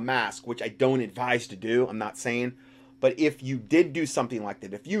a mask, which I don't advise to do, I'm not saying, but if you did do something like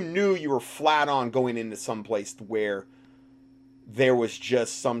that, if you knew you were flat on going into some place where there was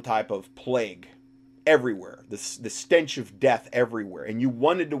just some type of plague everywhere, the stench of death everywhere, and you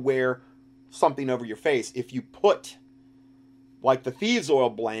wanted to wear something over your face, if you put like the Thieves Oil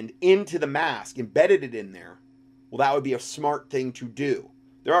blend into the mask, embedded it in there, well, that would be a smart thing to do.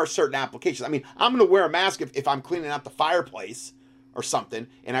 There are certain applications. I mean, I'm going to wear a mask if I'm cleaning out the fireplace or something,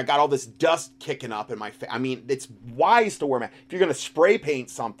 and I got all this dust kicking up in my face. I mean, it's wise to wear a mask. If you're going to spray paint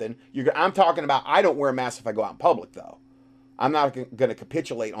something, I'm talking about, I don't wear a mask if I go out in public, though. I'm not going to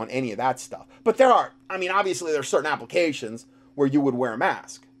capitulate on any of that stuff. But there are, I mean, obviously there are certain applications where you would wear a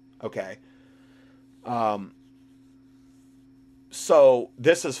mask, okay? So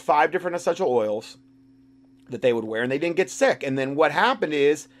this is 5 different essential oils that they would wear, and they didn't get sick. And then what happened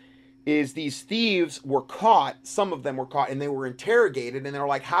is these thieves were caught, some of them were caught, and they were interrogated, and they were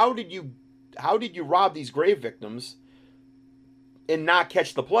like, how did you rob these grave victims and not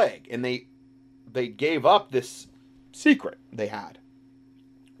catch the plague? And they gave up this secret they had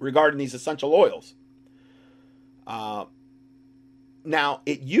regarding these essential oils. Now,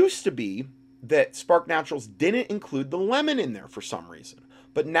 it used to be that Spark Naturals didn't include the lemon in there for some reason,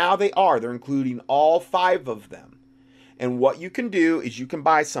 but now they are. They're including all 5 of them. And what you can do is you can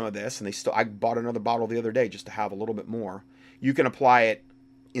buy some of this, and I bought another bottle the other day just to have a little bit more. You can apply it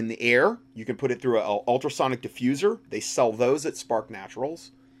in the air. You can put it through an ultrasonic diffuser. They sell those at Spark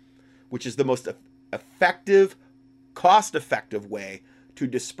Naturals, which is the most effective, cost-effective way to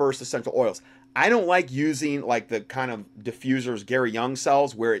disperse essential oils. I don't like using like the kind of diffusers Gary Young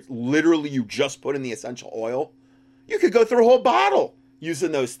sells where it's literally you just put in the essential oil. You could go through a whole bottle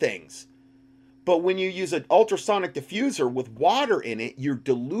using those things. But when you use an ultrasonic diffuser with water in it, you're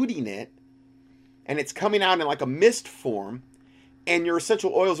diluting it, and it's coming out in like a mist form, and your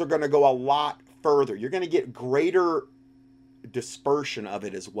essential oils are going to go a lot further. You're going to get greater dispersion of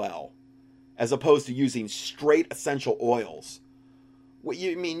it as well, as opposed to using straight essential oils. What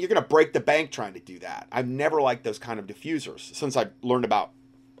you mean, you're going to break the bank trying to do that. I've never liked those kind of diffusers since I learned about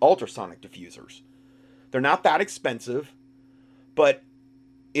ultrasonic diffusers. They're not that expensive, but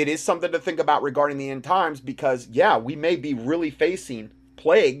it is something to think about regarding the end times, because yeah, we may be really facing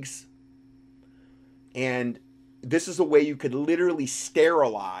plagues, and this is a way you could literally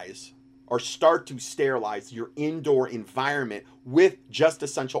sterilize or start to sterilize your indoor environment with just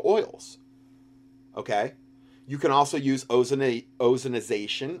essential oils. Okay? You can also use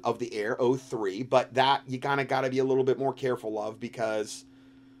ozonization of the air, O3, but that you kind of got to be a little bit more careful of, because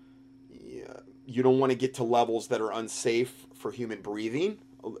you don't want to get to levels that are unsafe for human breathing.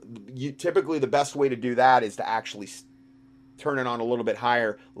 Typically the best way to do that is to actually turn it on a little bit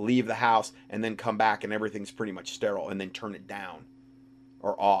higher, leave the house, and then come back and everything's pretty much sterile, and then turn it down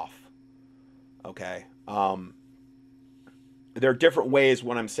or off. Okay. There are different ways.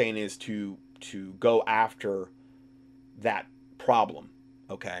 What I'm saying is to go after that problem.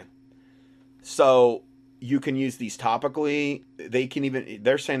 Okay. So you can use these topically.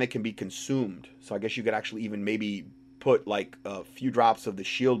 They're saying they can be consumed. So I guess you could actually even maybe put like a few drops of the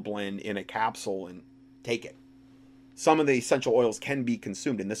Shield blend in a capsule and take it. Some of the essential oils can be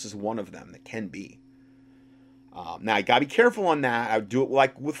consumed, and this is one of them that can be. Now I gotta be careful on that. I would do it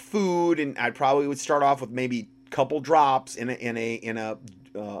like with food, and I probably would start off with maybe a couple drops in a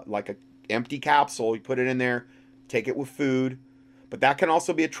like a empty capsule. You put it in there, take it with food, but that can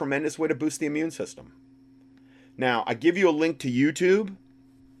also be a tremendous way to boost the immune system. Now I give you a link to YouTube,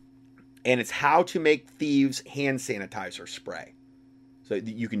 and it's how to make Thieves hand sanitizer spray. So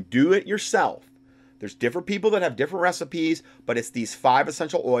you can do it yourself. There's different people that have different recipes, but it's these 5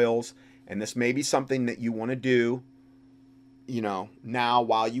 essential oils, and this may be something that you want to do, you know, now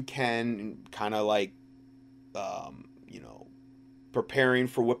while you can, kind of like, you know, preparing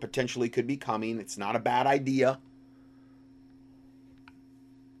for what potentially could be coming. It's not a bad idea.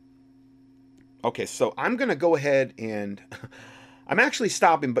 Okay, so I'm going to go ahead and I'm actually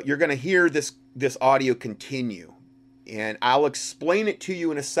stopping, but you're going to hear this audio continue. And I'll explain it to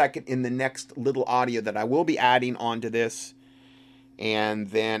you in a second in the next little audio that I will be adding onto this. And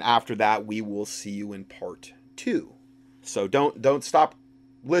then after that, we will see you in part 2. So don't stop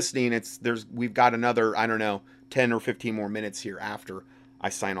listening. We've got another, I don't know, 10 or 15 more minutes here after I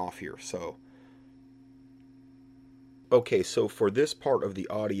sign off here. So okay, so for this part of the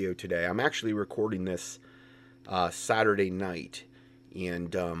audio today, I'm actually recording this Saturday night,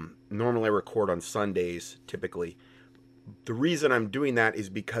 and normally I record on Sundays typically. The reason I'm doing that is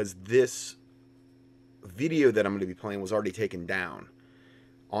because this video that I'm going to be playing was already taken down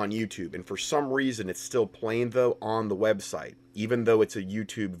on YouTube, and for some reason it's still playing though on the website, even though it's a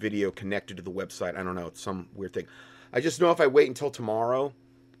YouTube video connected to the website. I don't know, it's some weird thing. I just know if I wait until tomorrow,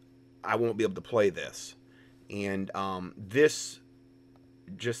 I won't be able to play this. And this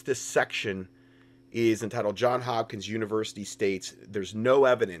section is entitled Johns Hopkins University states there's no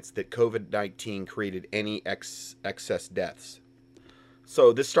evidence that COVID-19 created any excess deaths.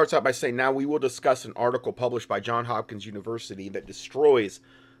 So this starts out by saying, now we will discuss an article published by Johns Hopkins University that destroys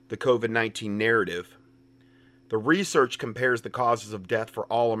the COVID-19 narrative. The research compares the causes of death for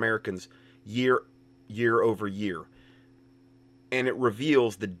all Americans year over year. And it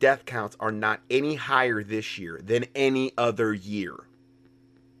reveals the death counts are not any higher this year than any other year.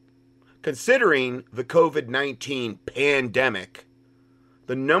 Considering the COVID-19 pandemic,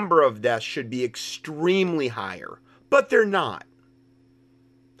 the number of deaths should be extremely higher, but they're not.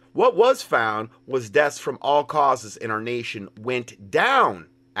 What was found was deaths from all causes in our nation went down,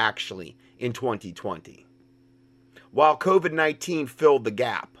 actually, in 2020, while COVID-19 filled the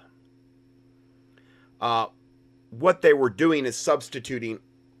gap. What they were doing is substituting,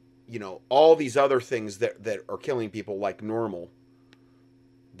 you know, all these other things that are killing people like normal,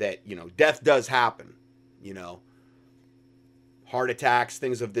 that, you know, death does happen, you know, heart attacks,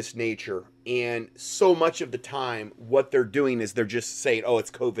 things of this nature. And so much of the time, what they're doing is they're just saying, oh, it's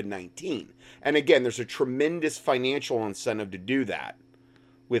COVID-19. And again, there's a tremendous financial incentive to do that,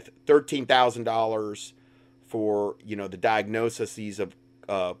 with $13,000 for, you know, the diagnoses of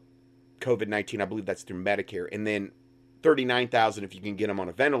COVID-19, I believe that's through Medicare, and then $39,000 if you can get them on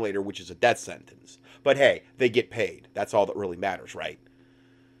a ventilator, which is a death sentence. But hey, they get paid. That's all that really matters, right?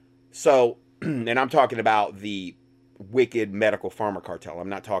 So, and I'm talking about the wicked medical pharma cartel. I'm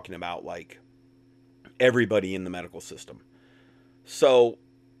not talking about like everybody in the medical system. So,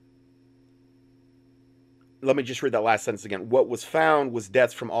 let me just read that last sentence again. What was found was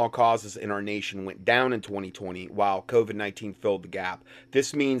deaths from all causes in our nation went down in 2020, while COVID-19 filled the gap.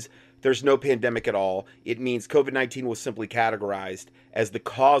 This means there's no pandemic at all. It means COVID-19 was simply categorized as the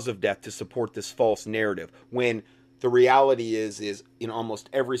cause of death to support this false narrative, when the reality is in almost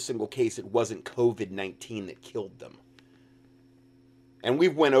every single case, it wasn't COVID-19 that killed them. And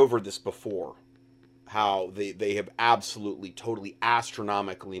we've went over this before, how they have absolutely, totally,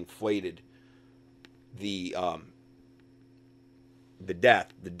 astronomically inflated the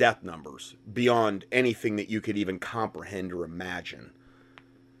death numbers beyond anything that you could even comprehend or imagine.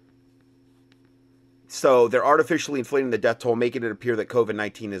 So they're artificially inflating the death toll, making it appear that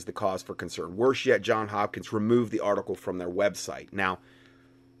COVID-19 is the cause for concern. Worse yet, Johns Hopkins removed the article from their website. Now,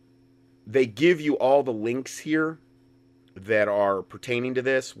 they give you all the links here that are pertaining to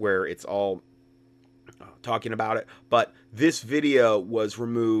this, where it's all talking about it. But this video was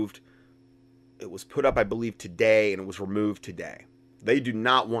removed. It was put up, I believe, today, and it was removed today. They do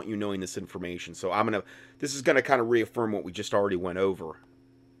not want you knowing this information. So this is going to kind of reaffirm what we just already went over.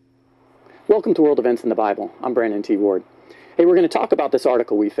 Welcome to World Events in the Bible. I'm Brandon T. Ward. Hey, we're going to talk about this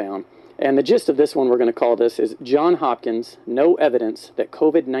article we found. And the gist of this one we're going to call this is Johns Hopkins, no evidence that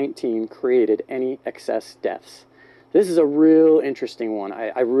COVID-19 created any excess deaths. This is a real interesting one.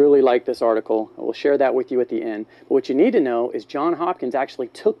 I really like this article. I will share that with you at the end. But what you need to know is Johns Hopkins actually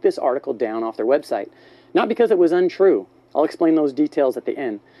took this article down off their website. Not because it was untrue. I'll explain those details at the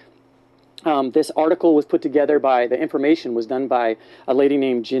end. This article was put together the information was done by a lady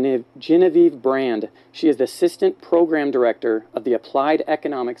named Genevieve Brand. She is the Assistant Program Director of the Applied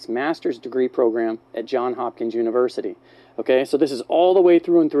Economics Master's Degree Program at Johns Hopkins University. Okay, so this is all the way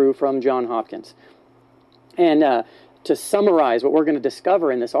through and through from Johns Hopkins. And to summarize what we're going to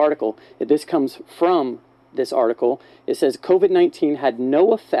discover in this article, this comes from this article, it says COVID-19 had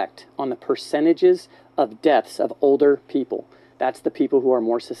no effect on the percentages of deaths of older people. That's the people who are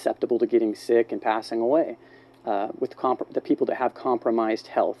more susceptible to getting sick and passing away, the people that have compromised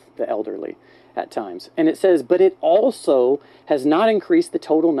health, the elderly at times. And it says, but it also has not increased the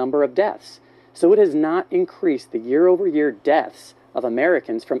total number of deaths. So it has not increased the year-over-year deaths of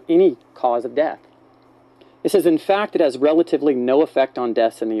Americans from any cause of death. It says, in fact, it has relatively no effect on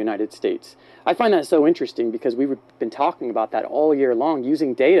deaths in the United States. I find that so interesting because we've been talking about that all year long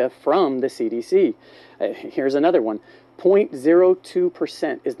using data from the CDC. Here's another one.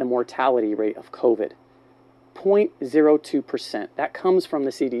 0.02% is the mortality rate of COVID. 0.02%. That comes from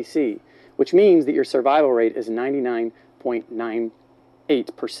the CDC, which means that your survival rate is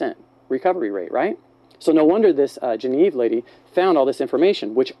 99.98% recovery rate, right? So no wonder this Genevieve lady found all this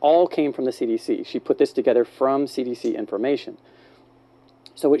information, which all came from the CDC. She put this together from CDC information.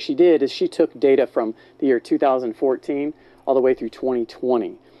 So what she did is she took data from the year 2014 all the way through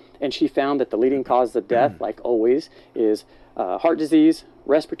 2020. And she found that the leading causes of death, like always, is heart disease,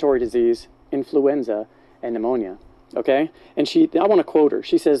 respiratory disease, influenza, and pneumonia. Okay? And I want to quote her.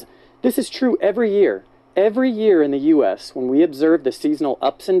 She says, "This is true every year. Every year in the U.S., when we observe the seasonal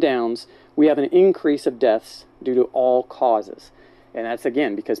ups and downs, we have an increase of deaths due to all causes." And that's,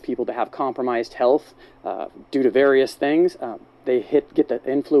 again, because people that have compromised health due to various things, they get the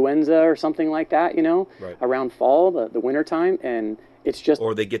influenza or something like that, right, around fall, the winter time, and it's just...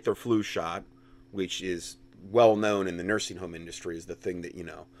 Or they get their flu shot, which is well known in the nursing home industry is the thing that,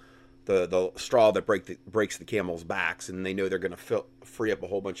 the straw that breaks the camel's backs, and they know they're going to free up a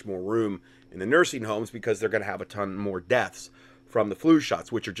whole bunch more room in the nursing homes because they're going to have a ton more deaths from the flu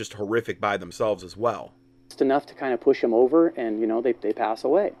shots, which are just horrific by themselves as well. Just enough to kind of push them over, and they pass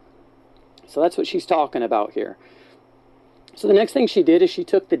away. So that's what she's talking about here. So the next thing she did is she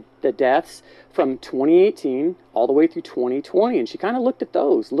took the deaths from 2018 all the way through 2020, and she kind of looked at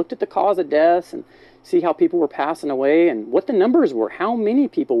the cause of deaths and see how people were passing away and what the numbers were, how many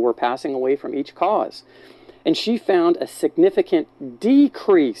people were passing away from each cause. And she found a significant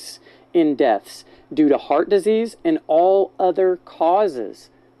decrease in deaths due to heart disease and all other causes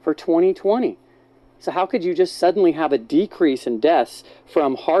for 2020. So how could you just suddenly have a decrease in deaths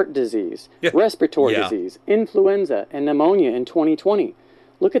from heart disease, respiratory disease, influenza, and pneumonia in 2020?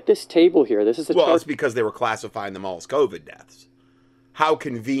 Look at this table here. This is a chart. Well, it's because they were classifying them all as COVID deaths. How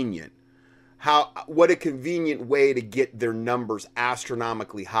convenient. What a convenient way to get their numbers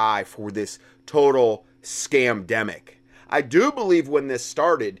astronomically high for this total scamdemic. I do believe when this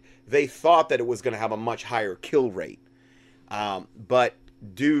started, they thought that it was going to have a much higher kill rate. But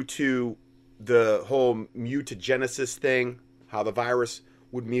due to the whole mutagenesis thing, how the virus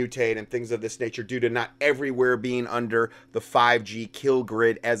would mutate and things of this nature, due to not everywhere being under the 5G kill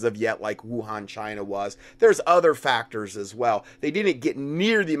grid as of yet, like Wuhan, China was. There's other factors as well. They didn't get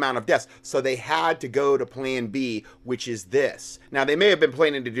near the amount of deaths, so they had to go to plan B, which is this. Now, they may have been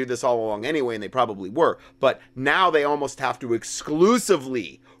planning to do this all along anyway, and they probably were, but now they almost have to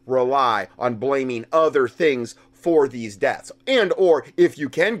exclusively rely on blaming other things for these deaths. And or if you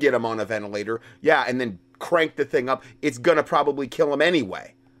can get them on a ventilator, and then crank the thing up, it's going to probably kill them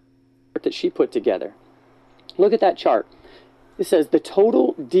anyway. That she put together. Look at that chart. It says the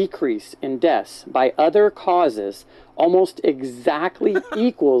total decrease in deaths by other causes almost exactly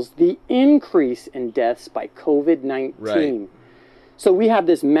equals the increase in deaths by COVID-19. Right. So we have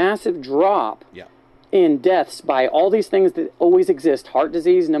this massive drop in deaths by all these things that always exist, heart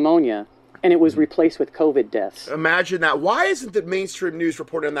disease, pneumonia, and it was replaced with COVID deaths. Imagine that. Why isn't the mainstream news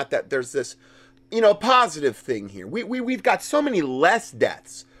reporting on that there's this positive thing here? We've got so many less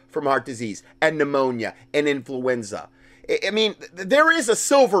deaths from heart disease and pneumonia and influenza. I mean, there is a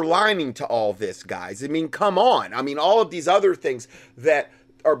silver lining to all this, guys. I mean, come on. I mean, all of these other things that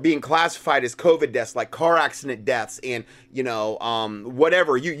are being classified as COVID deaths, like car accident deaths and,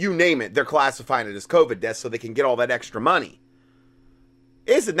 whatever, you name it, they're classifying it as COVID deaths so they can get all that extra money.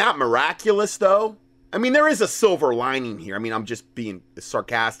 Isn't that miraculous, though? I mean, there is a silver lining here. I mean, I'm just being as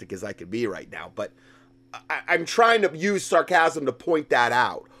sarcastic as I could be right now, but I'm trying to use sarcasm to point that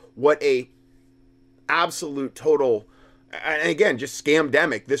out. What a absolute total, and again, just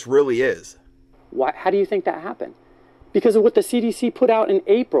scamdemic this really is. Why? How do you think that happened? Because of what the CDC put out in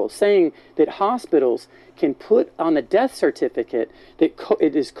April, saying that hospitals can put on the death certificate that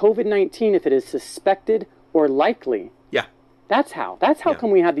it is COVID-19 if it is suspected or likely. Yeah. That's how. That's how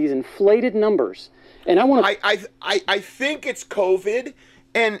come we have these inflated numbers. And I want to. I think it's COVID,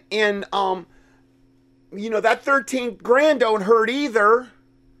 and that 13 grand don't hurt either.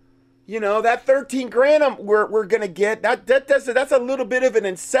 That 13 grand we're gonna get that's a little bit of an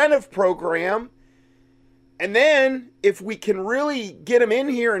incentive program. And then if we can really get them in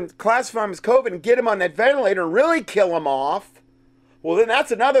here and classify them as COVID and get them on that ventilator and really kill them off, well, then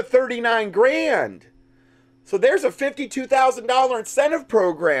that's another 39 grand. So there's a $52,000 incentive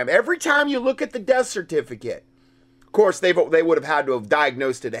program every time you look at the death certificate. Of course, they would have had to have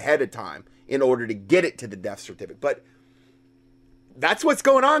diagnosed it ahead of time in order to get it to the death certificate. But that's what's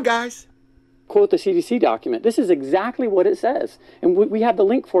going on, guys. Quote the CDC document. This is exactly what it says. And we have the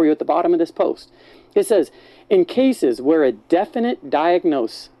link for you at the bottom of this post. It says, in cases where a definite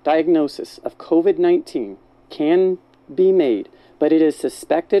diagnosis of COVID-19 can be made, but it is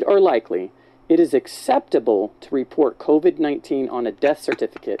suspected or likely, it is acceptable to report COVID-19 on a death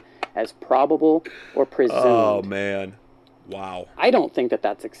certificate as probable or presumed. Oh, man. Wow. I don't think that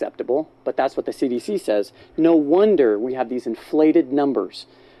that's acceptable, but that's what the CDC says. No wonder we have these inflated numbers.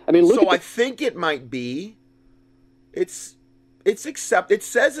 I mean, I think it might be. It says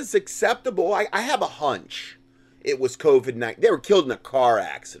it's acceptable. I have a hunch it was COVID-19. They were killed in a car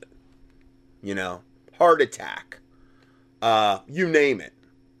accident. Heart attack. You name it.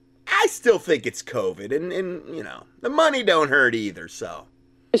 I still think it's COVID, and the money don't hurt either, so.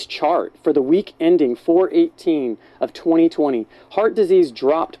 This chart for the week ending 4/18 of 2020, heart disease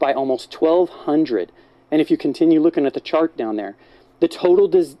dropped by almost 1,200. And if you continue looking at the chart down there, the total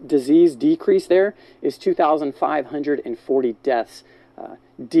disease decrease there is 2,540 deaths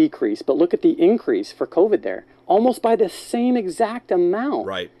decrease. But look at the increase for COVID there, almost by the same exact amount.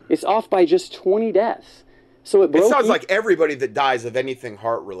 Right. It's off by just 20 deaths. So it sounds like everybody that dies of anything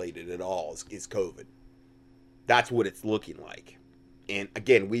heart-related at all is COVID. That's what it's looking like. And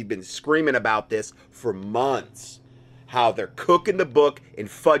again, we've been screaming about this for months, how they're cooking the book and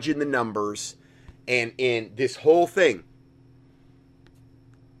fudging the numbers. And in this whole thing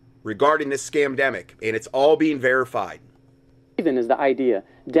regarding this scamdemic, and it's all being verified. Even is the idea.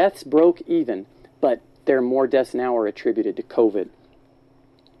 Deaths broke even, but there are more deaths now are attributed to COVID.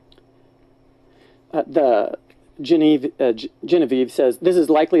 The Genevieve says, this is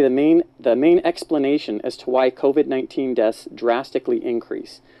likely the main explanation as to why COVID-19 deaths drastically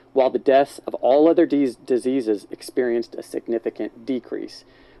increase, while the deaths of all other diseases experienced a significant decrease.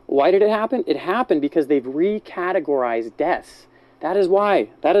 Why did it happen? It happened because they've recategorized deaths. That is why.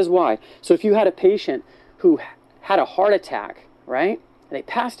 So if you had a patient who had a heart attack, right? And they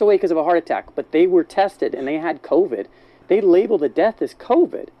passed away because of a heart attack, but they were tested and they had COVID, they label the death as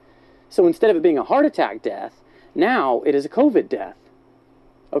COVID. So instead of it being a heart attack death, now it is a COVID death.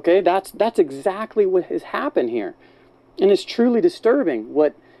 Okay, that's exactly what has happened here. And it's truly disturbing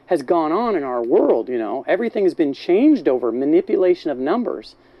what has gone on in our world, Everything has been changed over manipulation of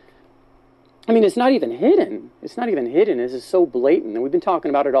numbers. I mean, it's not even hidden. This is so blatant. And we've been talking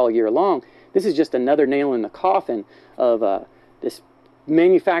about it all year long. This is just another nail in the coffin of this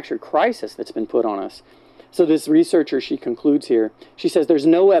manufactured crisis that's been put on us. So this researcher, she concludes here, she says there's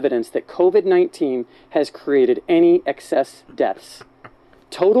no evidence that COVID-19 has created any excess deaths.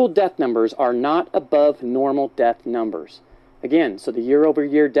 Total death numbers are not above normal death numbers. Again, so the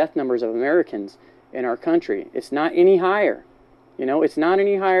year-over-year death numbers of Americans in our country, it's not any higher. It's not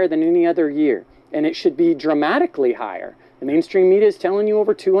any higher than any other year. And it should be dramatically higher. The mainstream media is telling you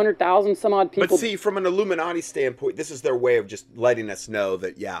over 200,000 some odd people. But see, from an Illuminati standpoint, this is their way of just letting us know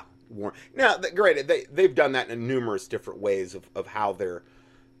that, now, granted, they've done that in numerous different ways of how they're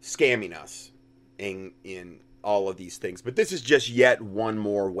scamming us in all of these things. But this is just yet one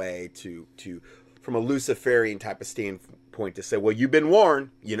more way to from a Luciferian type of standpoint, to say, well, you've been warned,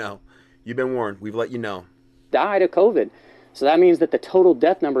 you've been warned. We've let you know. Died of COVID. So that means that the total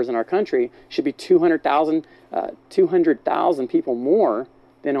death numbers in our country should be 200,000 people more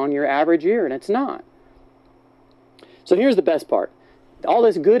than on your average year, and it's not. So here's the best part. All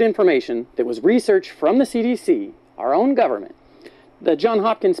this good information that was researched from the CDC, our own government, the Johns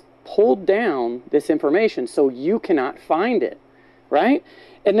Hopkins pulled down this information so you cannot find it, right?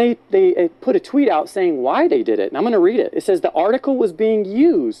 And they put a tweet out saying why they did it. And I'm going to read it. It says the article was being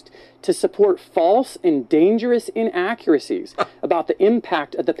used to support false and dangerous inaccuracies about the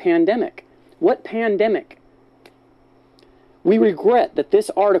impact of the pandemic. What pandemic? We regret that this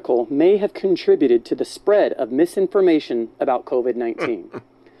article may have contributed to the spread of misinformation about COVID-19.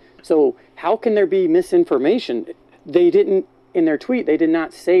 So how can there be misinformation? In their tweet, they did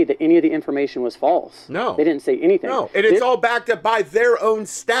not say that any of the information was false. No. They didn't say anything. No, and it's all backed up by their own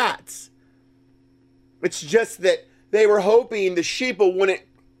stats. It's just that they were hoping the sheeple wouldn't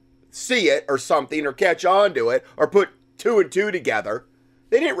see it or something, or catch on to it, or put two and two together.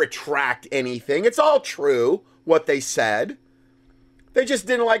 They didn't retract anything. It's all true, what they said. They just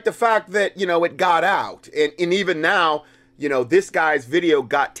didn't like the fact that, it got out. And even now, this guy's video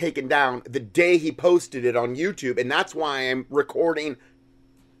got taken down the day he posted it on YouTube. And that's why I'm recording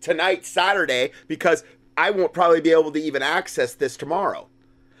tonight, Saturday, because I won't probably be able to even access this tomorrow.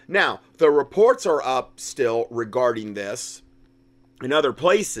 Now, the reports are up still regarding this in other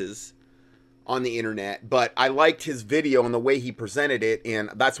places on the internet, but I liked his video and the way he presented it, and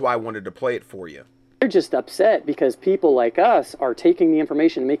that's why I wanted to play it for you. They're just upset because people like us are taking the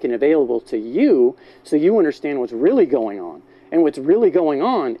information and making it available to you so you understand what's really going on. And what's really going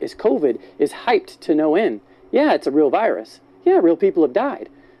on is COVID is hyped to no end. Yeah, it's a real virus. Yeah, real people have died.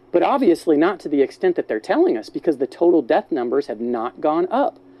 But obviously not to the extent that they're telling us, because the total death numbers have not gone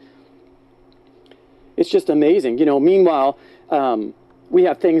up. It's just amazing. Meanwhile, we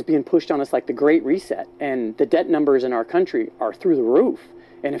have things being pushed on us like the Great Reset, and the debt numbers in our country are through the roof.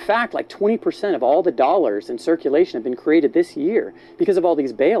 And in fact, like 20% of all the dollars in circulation have been created this year because of all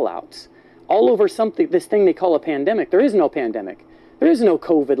these bailouts. All over this thing they call a pandemic. There is no pandemic. There is no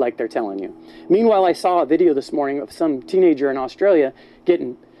COVID like they're telling you. Meanwhile, I saw a video this morning of some teenager in Australia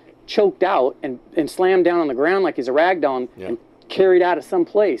getting choked out and slammed down on the ground like he's a rag doll and carried out of some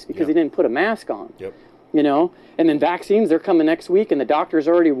place because he didn't put a mask on. Yep. And then vaccines, they're coming next week, and the doctor's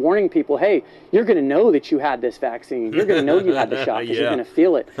already warning people, hey, you're going to know that you had this vaccine. You're going to know you had the shot because you're going to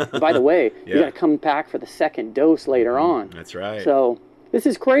feel it. And by the way, you're going to come back for the second dose later on. That's right. So this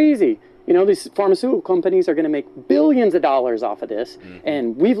is crazy. These pharmaceutical companies are going to make billions of dollars off of this,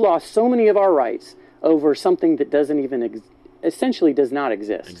 and we've lost so many of our rights over something that doesn't even essentially does not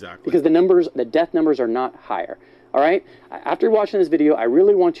exist. Exactly. Because the death numbers are not higher. All right? After watching this video, I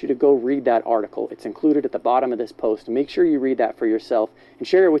really want you to go read that article. It's included at the bottom of this post. Make sure you read that for yourself and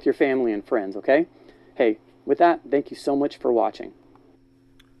share it with your family and friends, okay? Hey, with that, thank you so much for watching.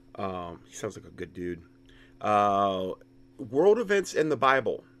 He sounds like a good dude. World Events and the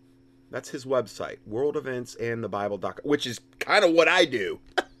Bible. That's his website, worldeventsandthebible.com, which is kind of what I do.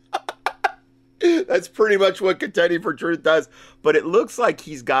 That's pretty much what Contending for Truth does. But it looks like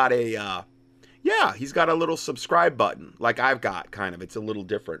he's got a... he's got a little subscribe button like I've got, kind of. It's a little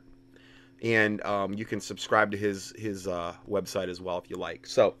different. And you can subscribe to his website as well if you like.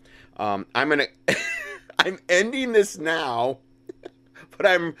 So I'm ending this now,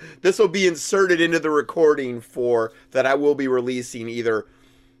 but this will be inserted into the recording that I will be releasing either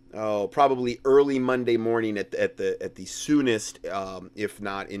probably early Monday morning at the soonest, if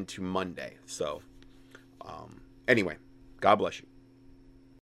not into Monday. So anyway, God bless you.